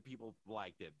people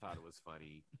liked it, thought it was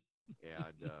funny, and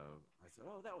I said,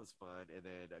 "Oh, that was fun." And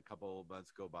then a couple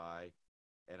months go by,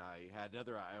 and I had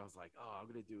another. I was like, "Oh, I'm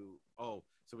gonna do." Oh,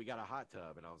 so we got a hot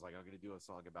tub, and I was like, "I'm gonna do a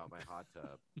song about my hot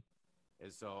tub."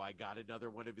 And so I got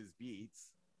another one of his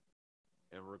beats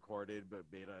and recorded, but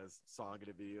made a song and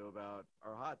a video about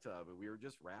our hot tub, and we were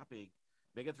just rapping.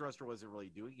 Megathruster wasn't really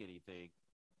doing anything,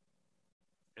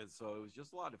 and so it was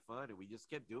just a lot of fun, and we just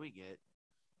kept doing it.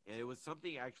 And it was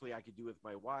something actually I could do with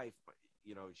my wife.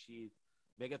 You know,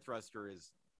 Megathruster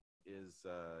is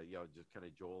just kind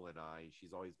of Joel and I.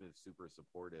 She's always been super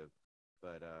supportive,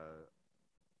 but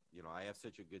I have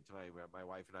such a good time. My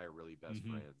wife and I are really best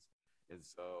friends, and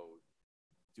so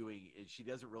and she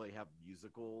doesn't really have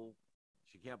musical.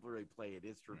 She can't really play an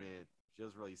instrument. She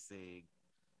doesn't really sing.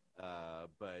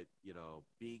 But,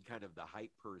 being kind of the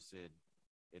hype person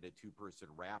in a two-person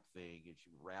rap thing, and she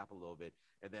would rap a little bit.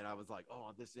 And then I was like, oh,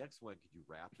 on this next one, could you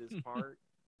rap this part?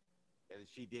 And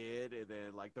she did. And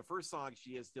then, like, the first song,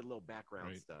 she just did a little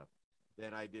background stuff.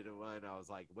 Then I did one. I was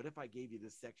like, what if I gave you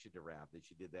this section to rap? Then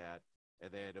she did that.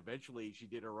 And then eventually she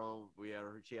did her own.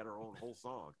 She had her own whole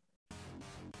song.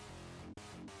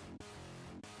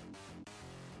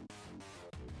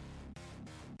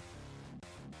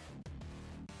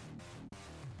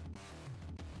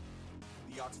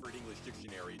 The Oxford English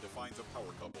Dictionary defines a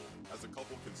power couple as a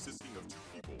couple consisting of two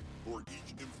people who are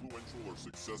each influential or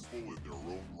successful in their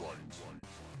own right.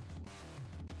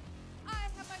 I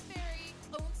have my very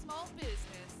own small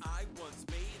business. I once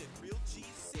made a grilled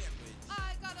cheese sandwich.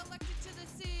 I got elected to the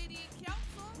city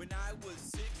council. When I was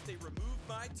 6, they removed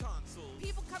my tonsils.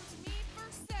 People come to me for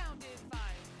sound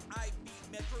advice. I beat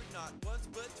Metroid not once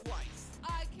but twice.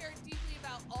 I care deeply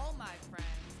about all my friends.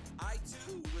 I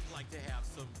too would like to have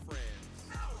some friends.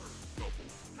 Power couple,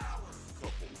 power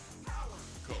couple, power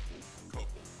couple,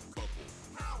 couple, couple,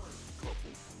 power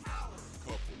couple, power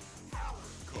couple, power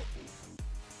couple,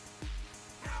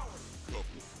 power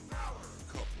couple, power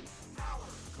couple, power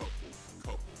couple,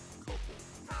 couple, couple,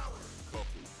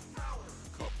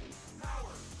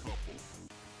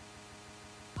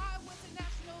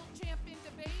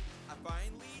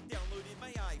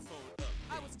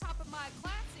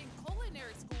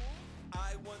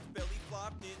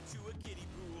 flopped into a kiddie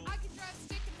pool. I can drive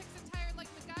stick and fix a tire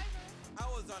like MacGyver. I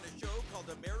was on a show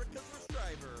called America's Worst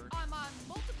Driver. I'm on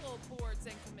multiple boards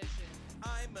and commissions.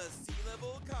 I'm a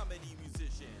C-level comedy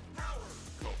musician. Power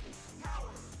couple,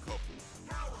 power couple,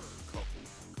 power couple,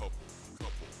 couple,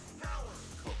 couple, power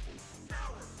couple,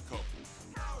 power couple,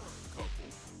 power couple,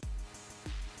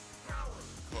 power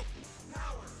couple,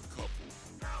 power couple,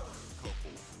 power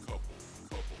couple, couple,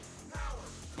 couple, power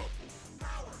couple,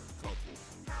 power couple,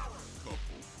 power couple.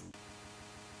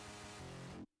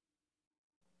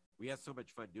 We had so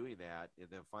much fun doing that, and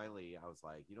then finally I was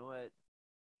like, you know what?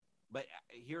 But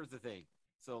here's the thing.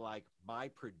 So like my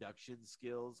production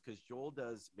skills, because Joel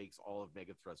makes all of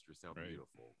Mega Thruster sound Right.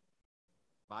 beautiful.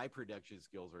 My production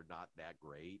skills are not that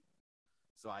great.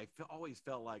 So I always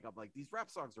felt like, I'm like, these rap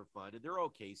songs are fun and they're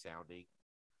okay sounding.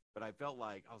 But I felt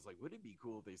like, I was like, wouldn't it be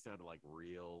cool if they sounded like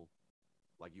real,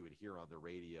 like you would hear on the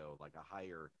radio, like a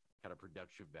higher kind of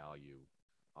production value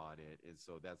on it. And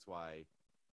so that's why,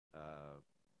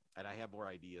 and I have more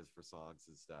ideas for songs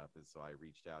and stuff. And so I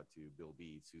reached out to Bill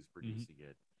Beats, who's producing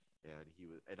it.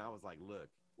 And I was like, look,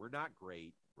 we're not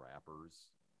great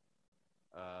rappers.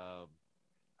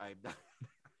 I'm not,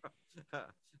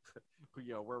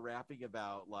 we're rapping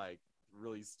about like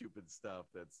really stupid stuff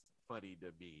that's funny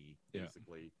to me, Yeah.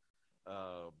 basically.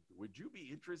 Would you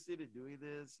be interested in doing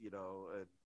this?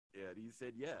 And he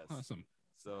said yes. Awesome.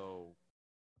 So,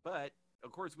 but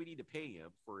of course we need to pay him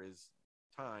for his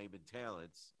time and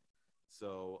talents.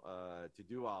 So, to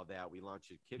do all that, we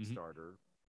launched a Kickstarter.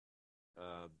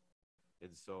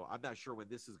 And so I'm not sure when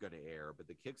this is going to air, but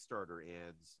the Kickstarter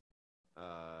ends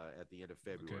at the end of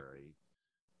February.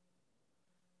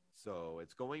 So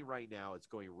it's going right now. It's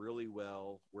going really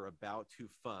well. We're about to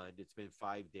fund. It's been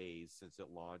 5 days since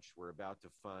it launched. We're about to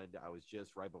fund. I was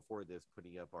just right before this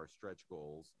putting up our stretch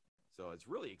goals. So it's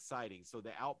really exciting. So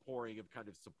the outpouring of kind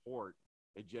of support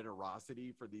and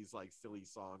generosity for these like silly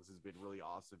songs has been really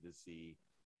awesome to see.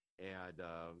 And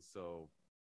so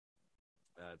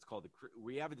it's called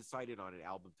we haven't decided on an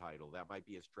album title. That might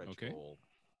be a stretch goal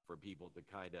for people to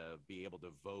kind of be able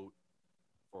to vote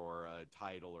for a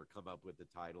title or come up with a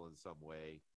title in some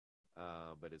way.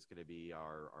 But it's going to be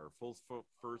our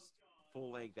first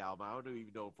full-length album. I don't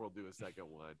even know if we'll do a second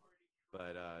one,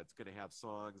 but it's going to have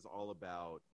songs all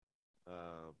about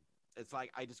it's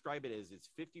like I describe it as it's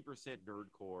 50%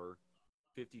 nerdcore,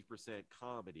 50%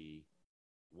 comedy,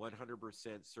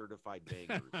 100% certified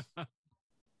bangers.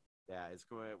 Yeah,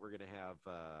 we're going to have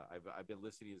I've been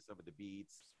listening to some of the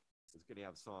beats. It's going to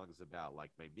have songs about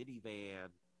like my minivan.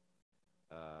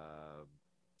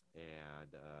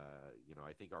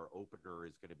 I think our opener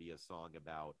is going to be a song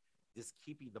about just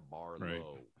keeping the bar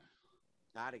low,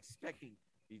 not expecting.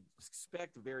 You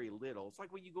expect very little. It's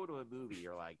like when you go to a movie,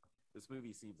 you're like, this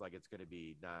movie seems like it's going to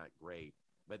be not great,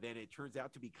 but then it turns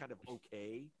out to be kind of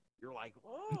okay. You're like,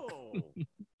 oh,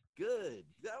 good.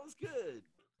 That was good.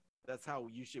 That's how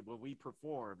you should, when we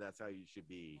perform, that's how you should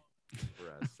be for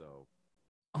us. So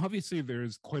obviously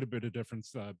there's quite a bit of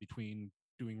difference between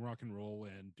doing rock and roll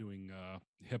and doing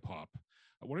hip hop.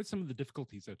 What are some of the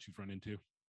difficulties that you've run into?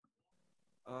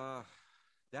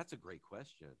 That's a great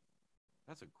question.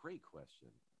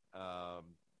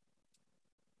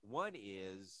 One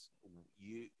is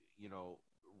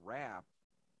rap,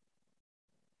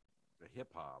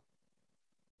 hip hop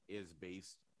is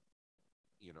based,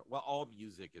 all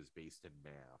music is based in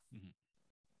math.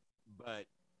 But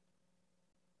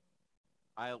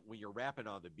when you're rapping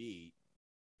on the beat,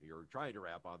 you're trying to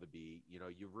rap on the beat,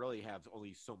 you really have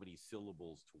only so many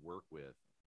syllables to work with.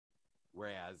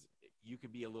 Whereas you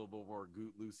can be a little bit more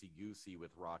loosey-goosey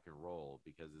with rock and roll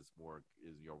because it's more,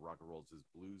 rock and roll is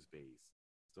blues based.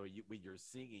 So when you're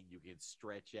singing, you can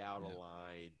stretch out a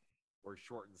line or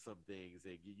shorten some things,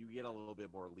 and you get a little bit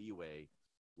more leeway.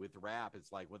 With rap,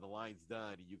 it's like when the line's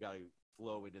done, you got to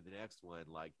flow into the next one.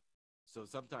 Like, so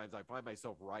sometimes I find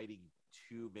myself writing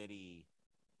too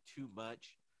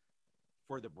much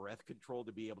for the breath control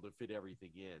to be able to fit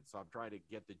everything in. So I'm trying to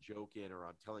get the joke in, or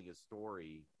I'm telling a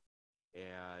story,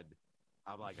 and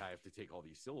I'm like, I have to take all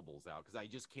these syllables out because I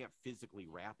just can't physically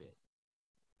rap it.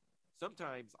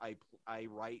 Sometimes I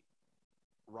write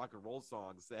rock and roll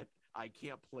songs that I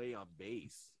can't play on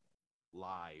bass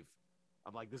live.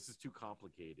 I'm like, this is too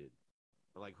complicated.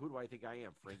 I'm like, who do I think I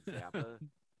am, Frank Zappa?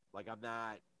 Like,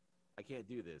 I can't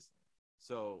do this.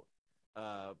 So,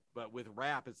 but with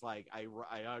rap, it's like I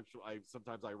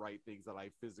sometimes I write things that I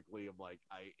physically am like,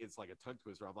 it's like a tongue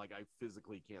twister. I'm like, I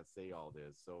physically can't say all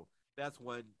this. So that's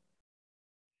one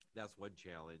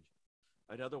challenge.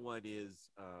 Another one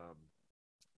is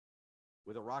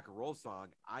with a rock and roll song,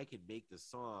 I can make the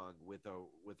song with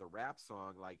a rap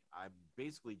song. Like I'm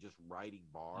basically just writing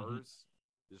bars,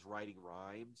 just writing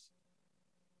rhymes,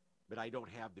 but I don't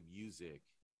have the music.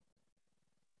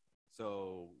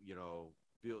 So,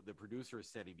 the producer is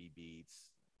sending me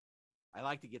beats. I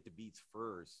like to get the beats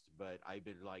first, but I've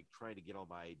been like trying to get all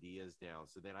my ideas down.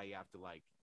 So then I have to like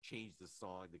change the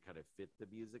song to kind of fit the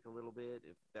music a little bit,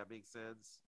 if that makes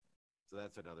sense. So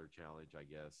that's another challenge, I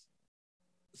guess.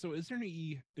 So is there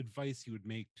any advice you would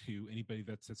make to anybody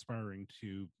that's aspiring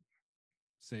to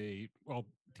say, well,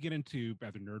 to get into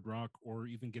either nerd rock or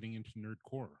even getting into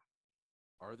nerdcore?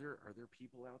 Are there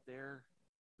people out there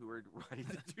who are ready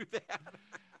to do that?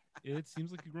 It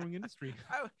seems like a growing industry.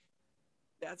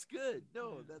 That's good.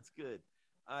 No, that's good.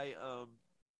 I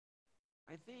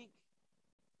think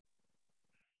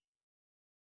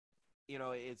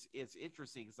it's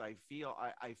interesting because I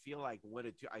feel like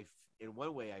in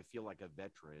one way I feel like a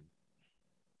veteran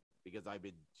because I've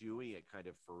been doing it kind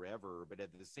of forever, but at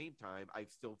the same time I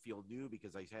still feel new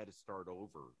because I had to start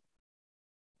over.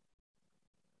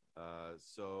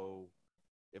 So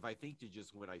if I think to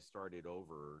just when I started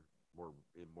over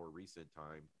more recent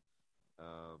time,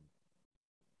 um,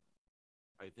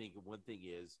 I think one thing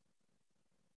is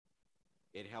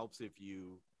it helps if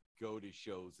you go to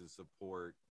shows and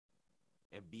support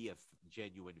and be a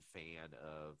genuine fan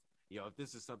of, if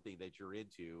this is something that you're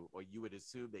into, or you would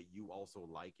assume that you also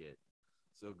like it.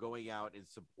 So going out and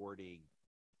supporting,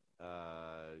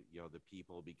 the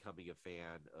people, becoming a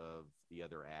fan of the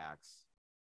other acts,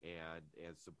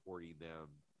 and supporting them,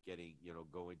 getting,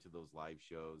 going to those live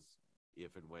shows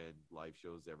if and when live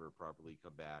shows ever properly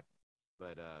come back.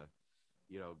 But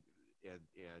and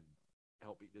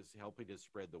helping to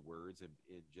spread the words and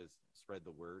just spread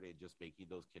the word and just making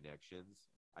those connections,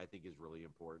 I think is really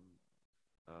important.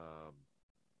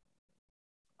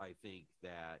 I think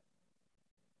that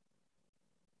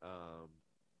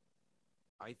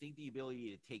I think the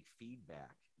ability to take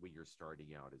feedback when you're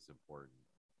starting out is important.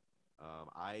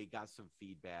 I got some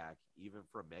feedback even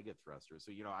from Mega Thruster.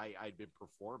 So, I'd been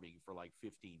performing for like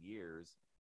 15 years,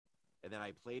 and then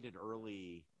I played an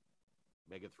early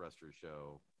Mega Thruster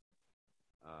show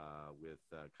with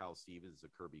Kyle Stevens, the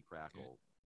Kirby Crackle.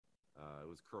 It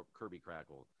was Kirby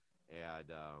Crackle.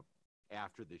 And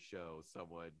after the show,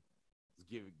 someone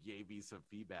gave me some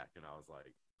feedback, and I was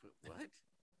like, what?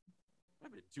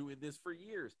 I've been doing this for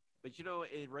years. But,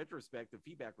 in retrospect, the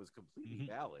feedback was completely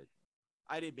valid.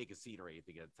 I didn't make a scene or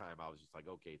anything at the time. I was just like,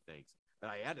 okay, thanks.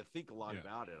 But I had to think a lot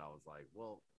about it. I was like,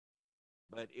 well,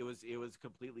 but it was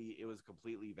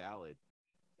completely valid.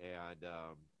 And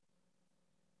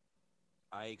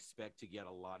I expect to get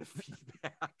a lot of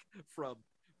feedback from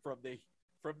the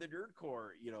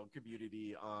nerdcore,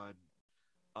 community on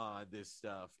this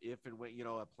stuff. If and when,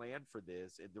 a plan for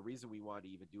this, and the reason we want to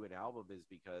even do an album is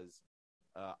because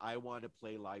I want to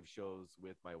play live shows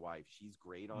with my wife. She's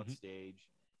great on stage.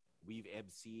 We've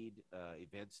emceed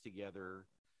events together.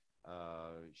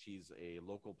 She's a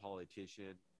local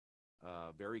politician,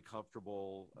 very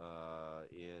comfortable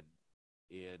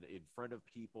in front of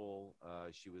people.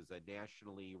 She was a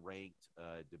nationally ranked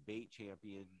debate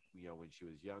champion, when she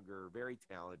was younger. Very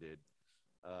talented.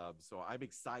 So I'm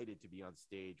excited to be on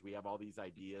stage. We have all these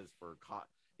ideas for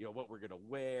what we're gonna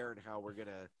wear and how we're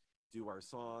gonna do our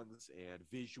songs and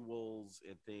visuals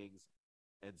and things.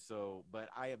 And so, but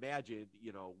I imagine,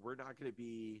 we're not going to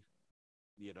be,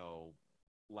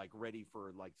 like ready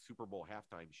for like Super Bowl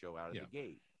halftime show out of the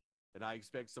gate. And I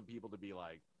expect some people to be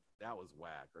like, that was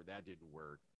whack or that didn't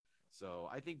work. So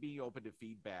I think being open to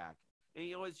feedback, and,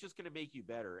 it's just going to make you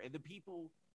better. And the people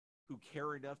who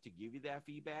care enough to give you that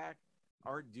feedback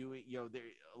aren't doing,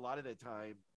 a lot of the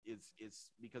time it's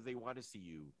because they want to see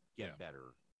you get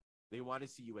better. They want to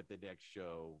see you at the next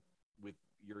show with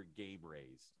your game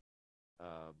raised.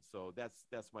 So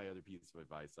that's my other piece of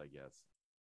advice, I guess.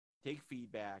 Take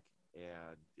feedback,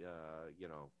 and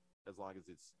as long as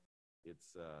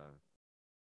it's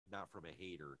not from a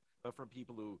hater, but from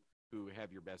people who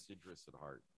have your best interests at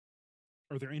heart.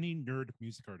 Are there any nerd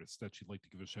music artists that you'd like to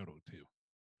give a shout out to?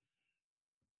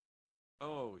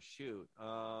 Oh shoot.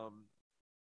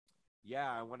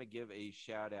 Yeah, I want to give a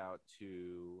shout out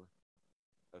to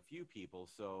a few people.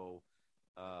 So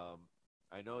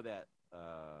I know that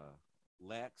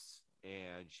Lex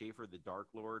and Schaefer the Dark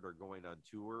Lord are going on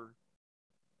tour,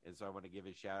 and so I want to give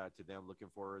a shout out to them. Looking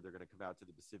forward, they're going to come out to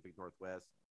the Pacific Northwest,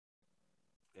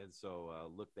 and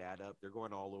so look that up. They're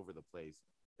going all over the place.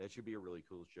 That should be a really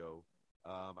cool show.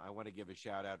 I want to give a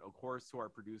shout out, of course, to our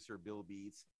producer Bill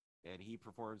Beats, and he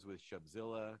performs with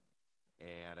Shubzilla,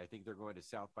 and I think they're going to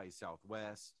South by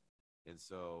Southwest. And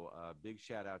so big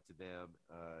shout out to them,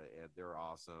 and they're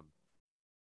awesome.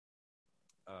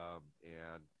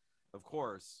 And of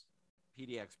course,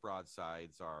 PDX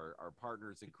Broadsides are our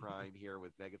partners in crime here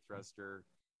with Mega Thruster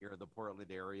here in the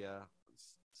Portland area.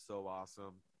 It's so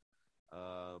awesome.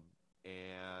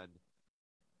 And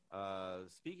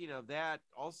speaking of that,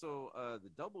 also the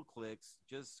Double Clicks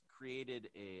just created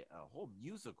a whole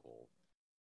musical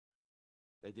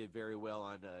that did very well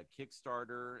on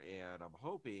Kickstarter, and I'm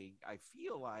hoping, I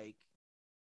feel like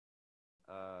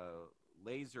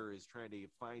Laser is trying to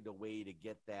find a way to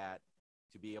get that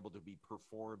to be able to be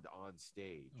performed on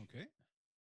stage. Okay.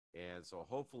 And so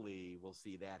hopefully we'll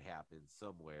see that happen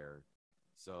somewhere.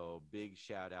 So big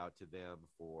shout out to them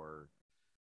for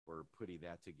putting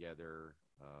that together.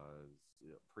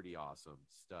 Pretty awesome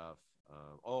stuff.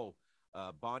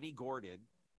 Bonnie Gordon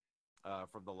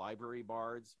from the Library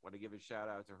Bards. Want to give a shout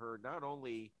out to her. Not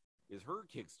only is her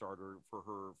Kickstarter for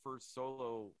her first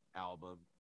solo album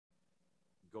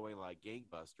going like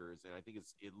gangbusters, and I think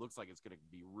it looks like it's going to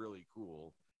be really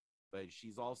cool, but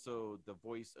she's also the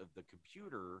voice of the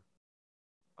computer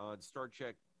on Star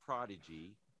Trek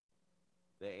Prodigy,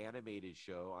 the animated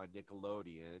show on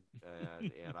Nickelodeon,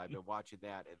 and I've been watching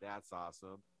that, and that's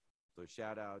awesome. So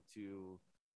shout out to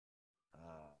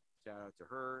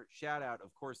her. Shout out,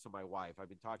 of course, to my wife. I've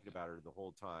been talking about her the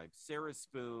whole time. Sarah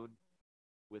Spoon,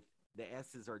 with the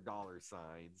S's are dollar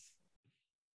signs.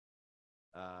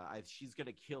 She's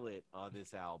gonna kill it on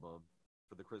this album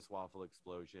for the Chris Waffle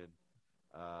Explosion.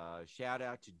 Shout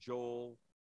out to Joel.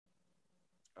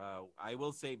 I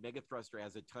will say Mega Thruster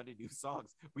has a ton of new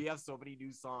songs. We have so many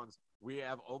new songs. We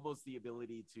have almost the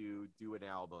ability to do an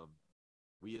album.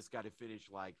 We just got to finish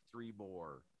like 3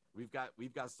 more. We've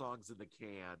got songs in the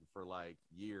can for like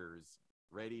years,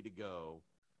 ready to go.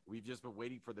 We've just been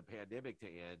waiting for the pandemic to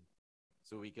end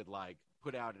so we could like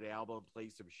put out an album, play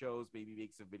some shows, maybe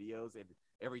make some videos. And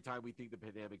every time we think the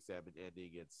pandemic's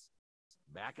ending, it's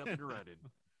back up and running.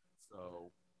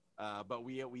 So, but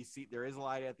we see there is a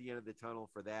light at the end of the tunnel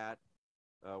for that.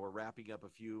 We're wrapping up a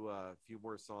few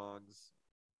more songs.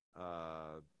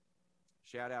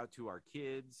 Shout out to our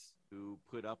kids who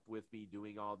put up with me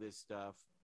doing all this stuff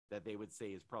that they would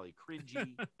say is probably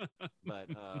cringy, but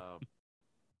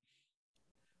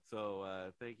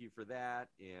so thank you for that.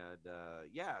 And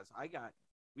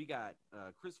we got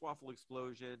Chris Waffle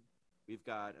Explosion. We've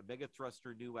got a Mega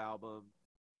Thruster new album.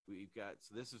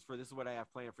 This is what I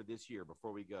have planned for this year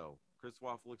before we go. Chris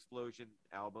Waffle Explosion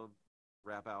album,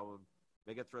 rap album,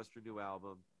 Mega Thruster new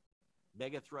album,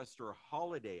 Mega Thruster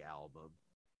holiday album,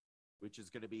 which is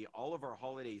going to be all of our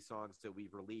holiday songs that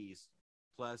we've released,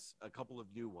 plus a couple of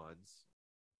new ones.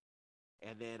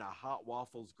 And then a Hot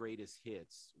Waffles Greatest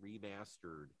Hits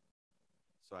remastered.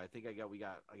 So I think I got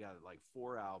like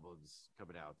 4 albums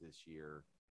coming out this year.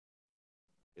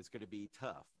 It's going to be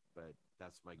tough, but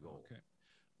that's my goal. Okay.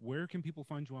 Where can people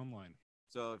find you online?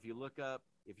 So if you look up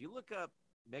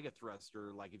Mega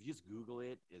Thruster, like if you just Google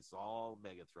it, it's all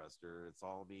Mega Thruster. It's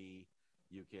all me.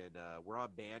 You can we're on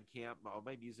Bandcamp. All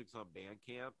my music's on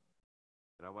Bandcamp,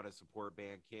 and I want to support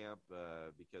Bandcamp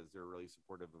because they're really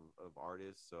supportive of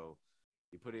artists. So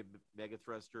you put in Mega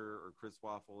Thruster or Chris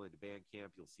Waffle into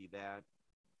Bandcamp, you'll see that.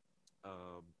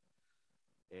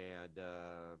 And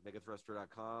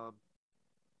megathruster.com.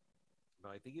 But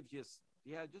I think if just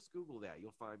Google that,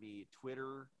 you'll find me.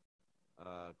 Twitter,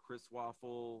 Chris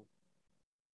Waffle.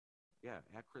 Yeah,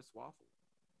 at Chris Waffle.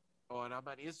 Oh, and I'm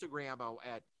on Instagram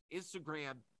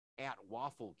at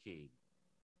Waffle King.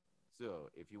 So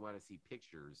if you want to see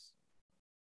pictures,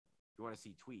 if you want to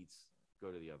see tweets,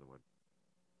 go to the other one.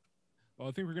 Well,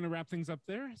 I think we're going to wrap things up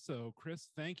there. So, Chris,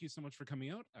 thank you so much for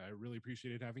coming out. I really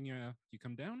appreciated having you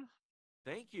come down.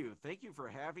 Thank you. Thank you for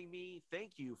having me.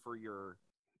 Thank you for your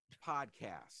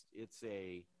podcast. It's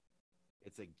a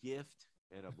gift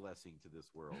and a blessing to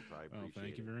this world. I appreciate it.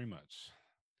 Thank you very much.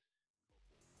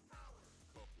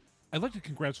 I'd like to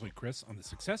congratulate Chris on the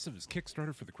success of his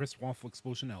Kickstarter for the Chris Waffle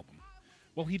Explosion album.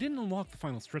 While he didn't unlock the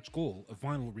final stretch goal of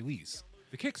vinyl release,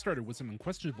 the Kickstarter was an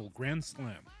unquestionable grand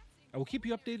slam. I will keep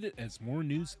you updated as more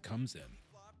news comes in.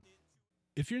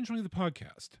 If you're enjoying the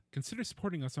podcast, consider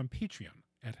supporting us on Patreon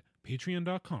at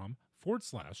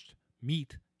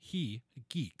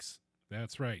patreon.com/meethegeeks.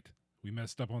 That's right, we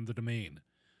messed up on the domain.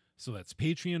 So that's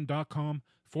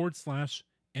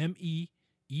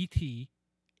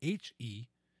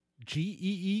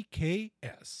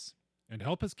patreon.com/MEETHEGEEKS. And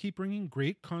help us keep bringing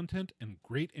great content and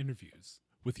great interviews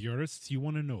with the artists you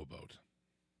want to know about.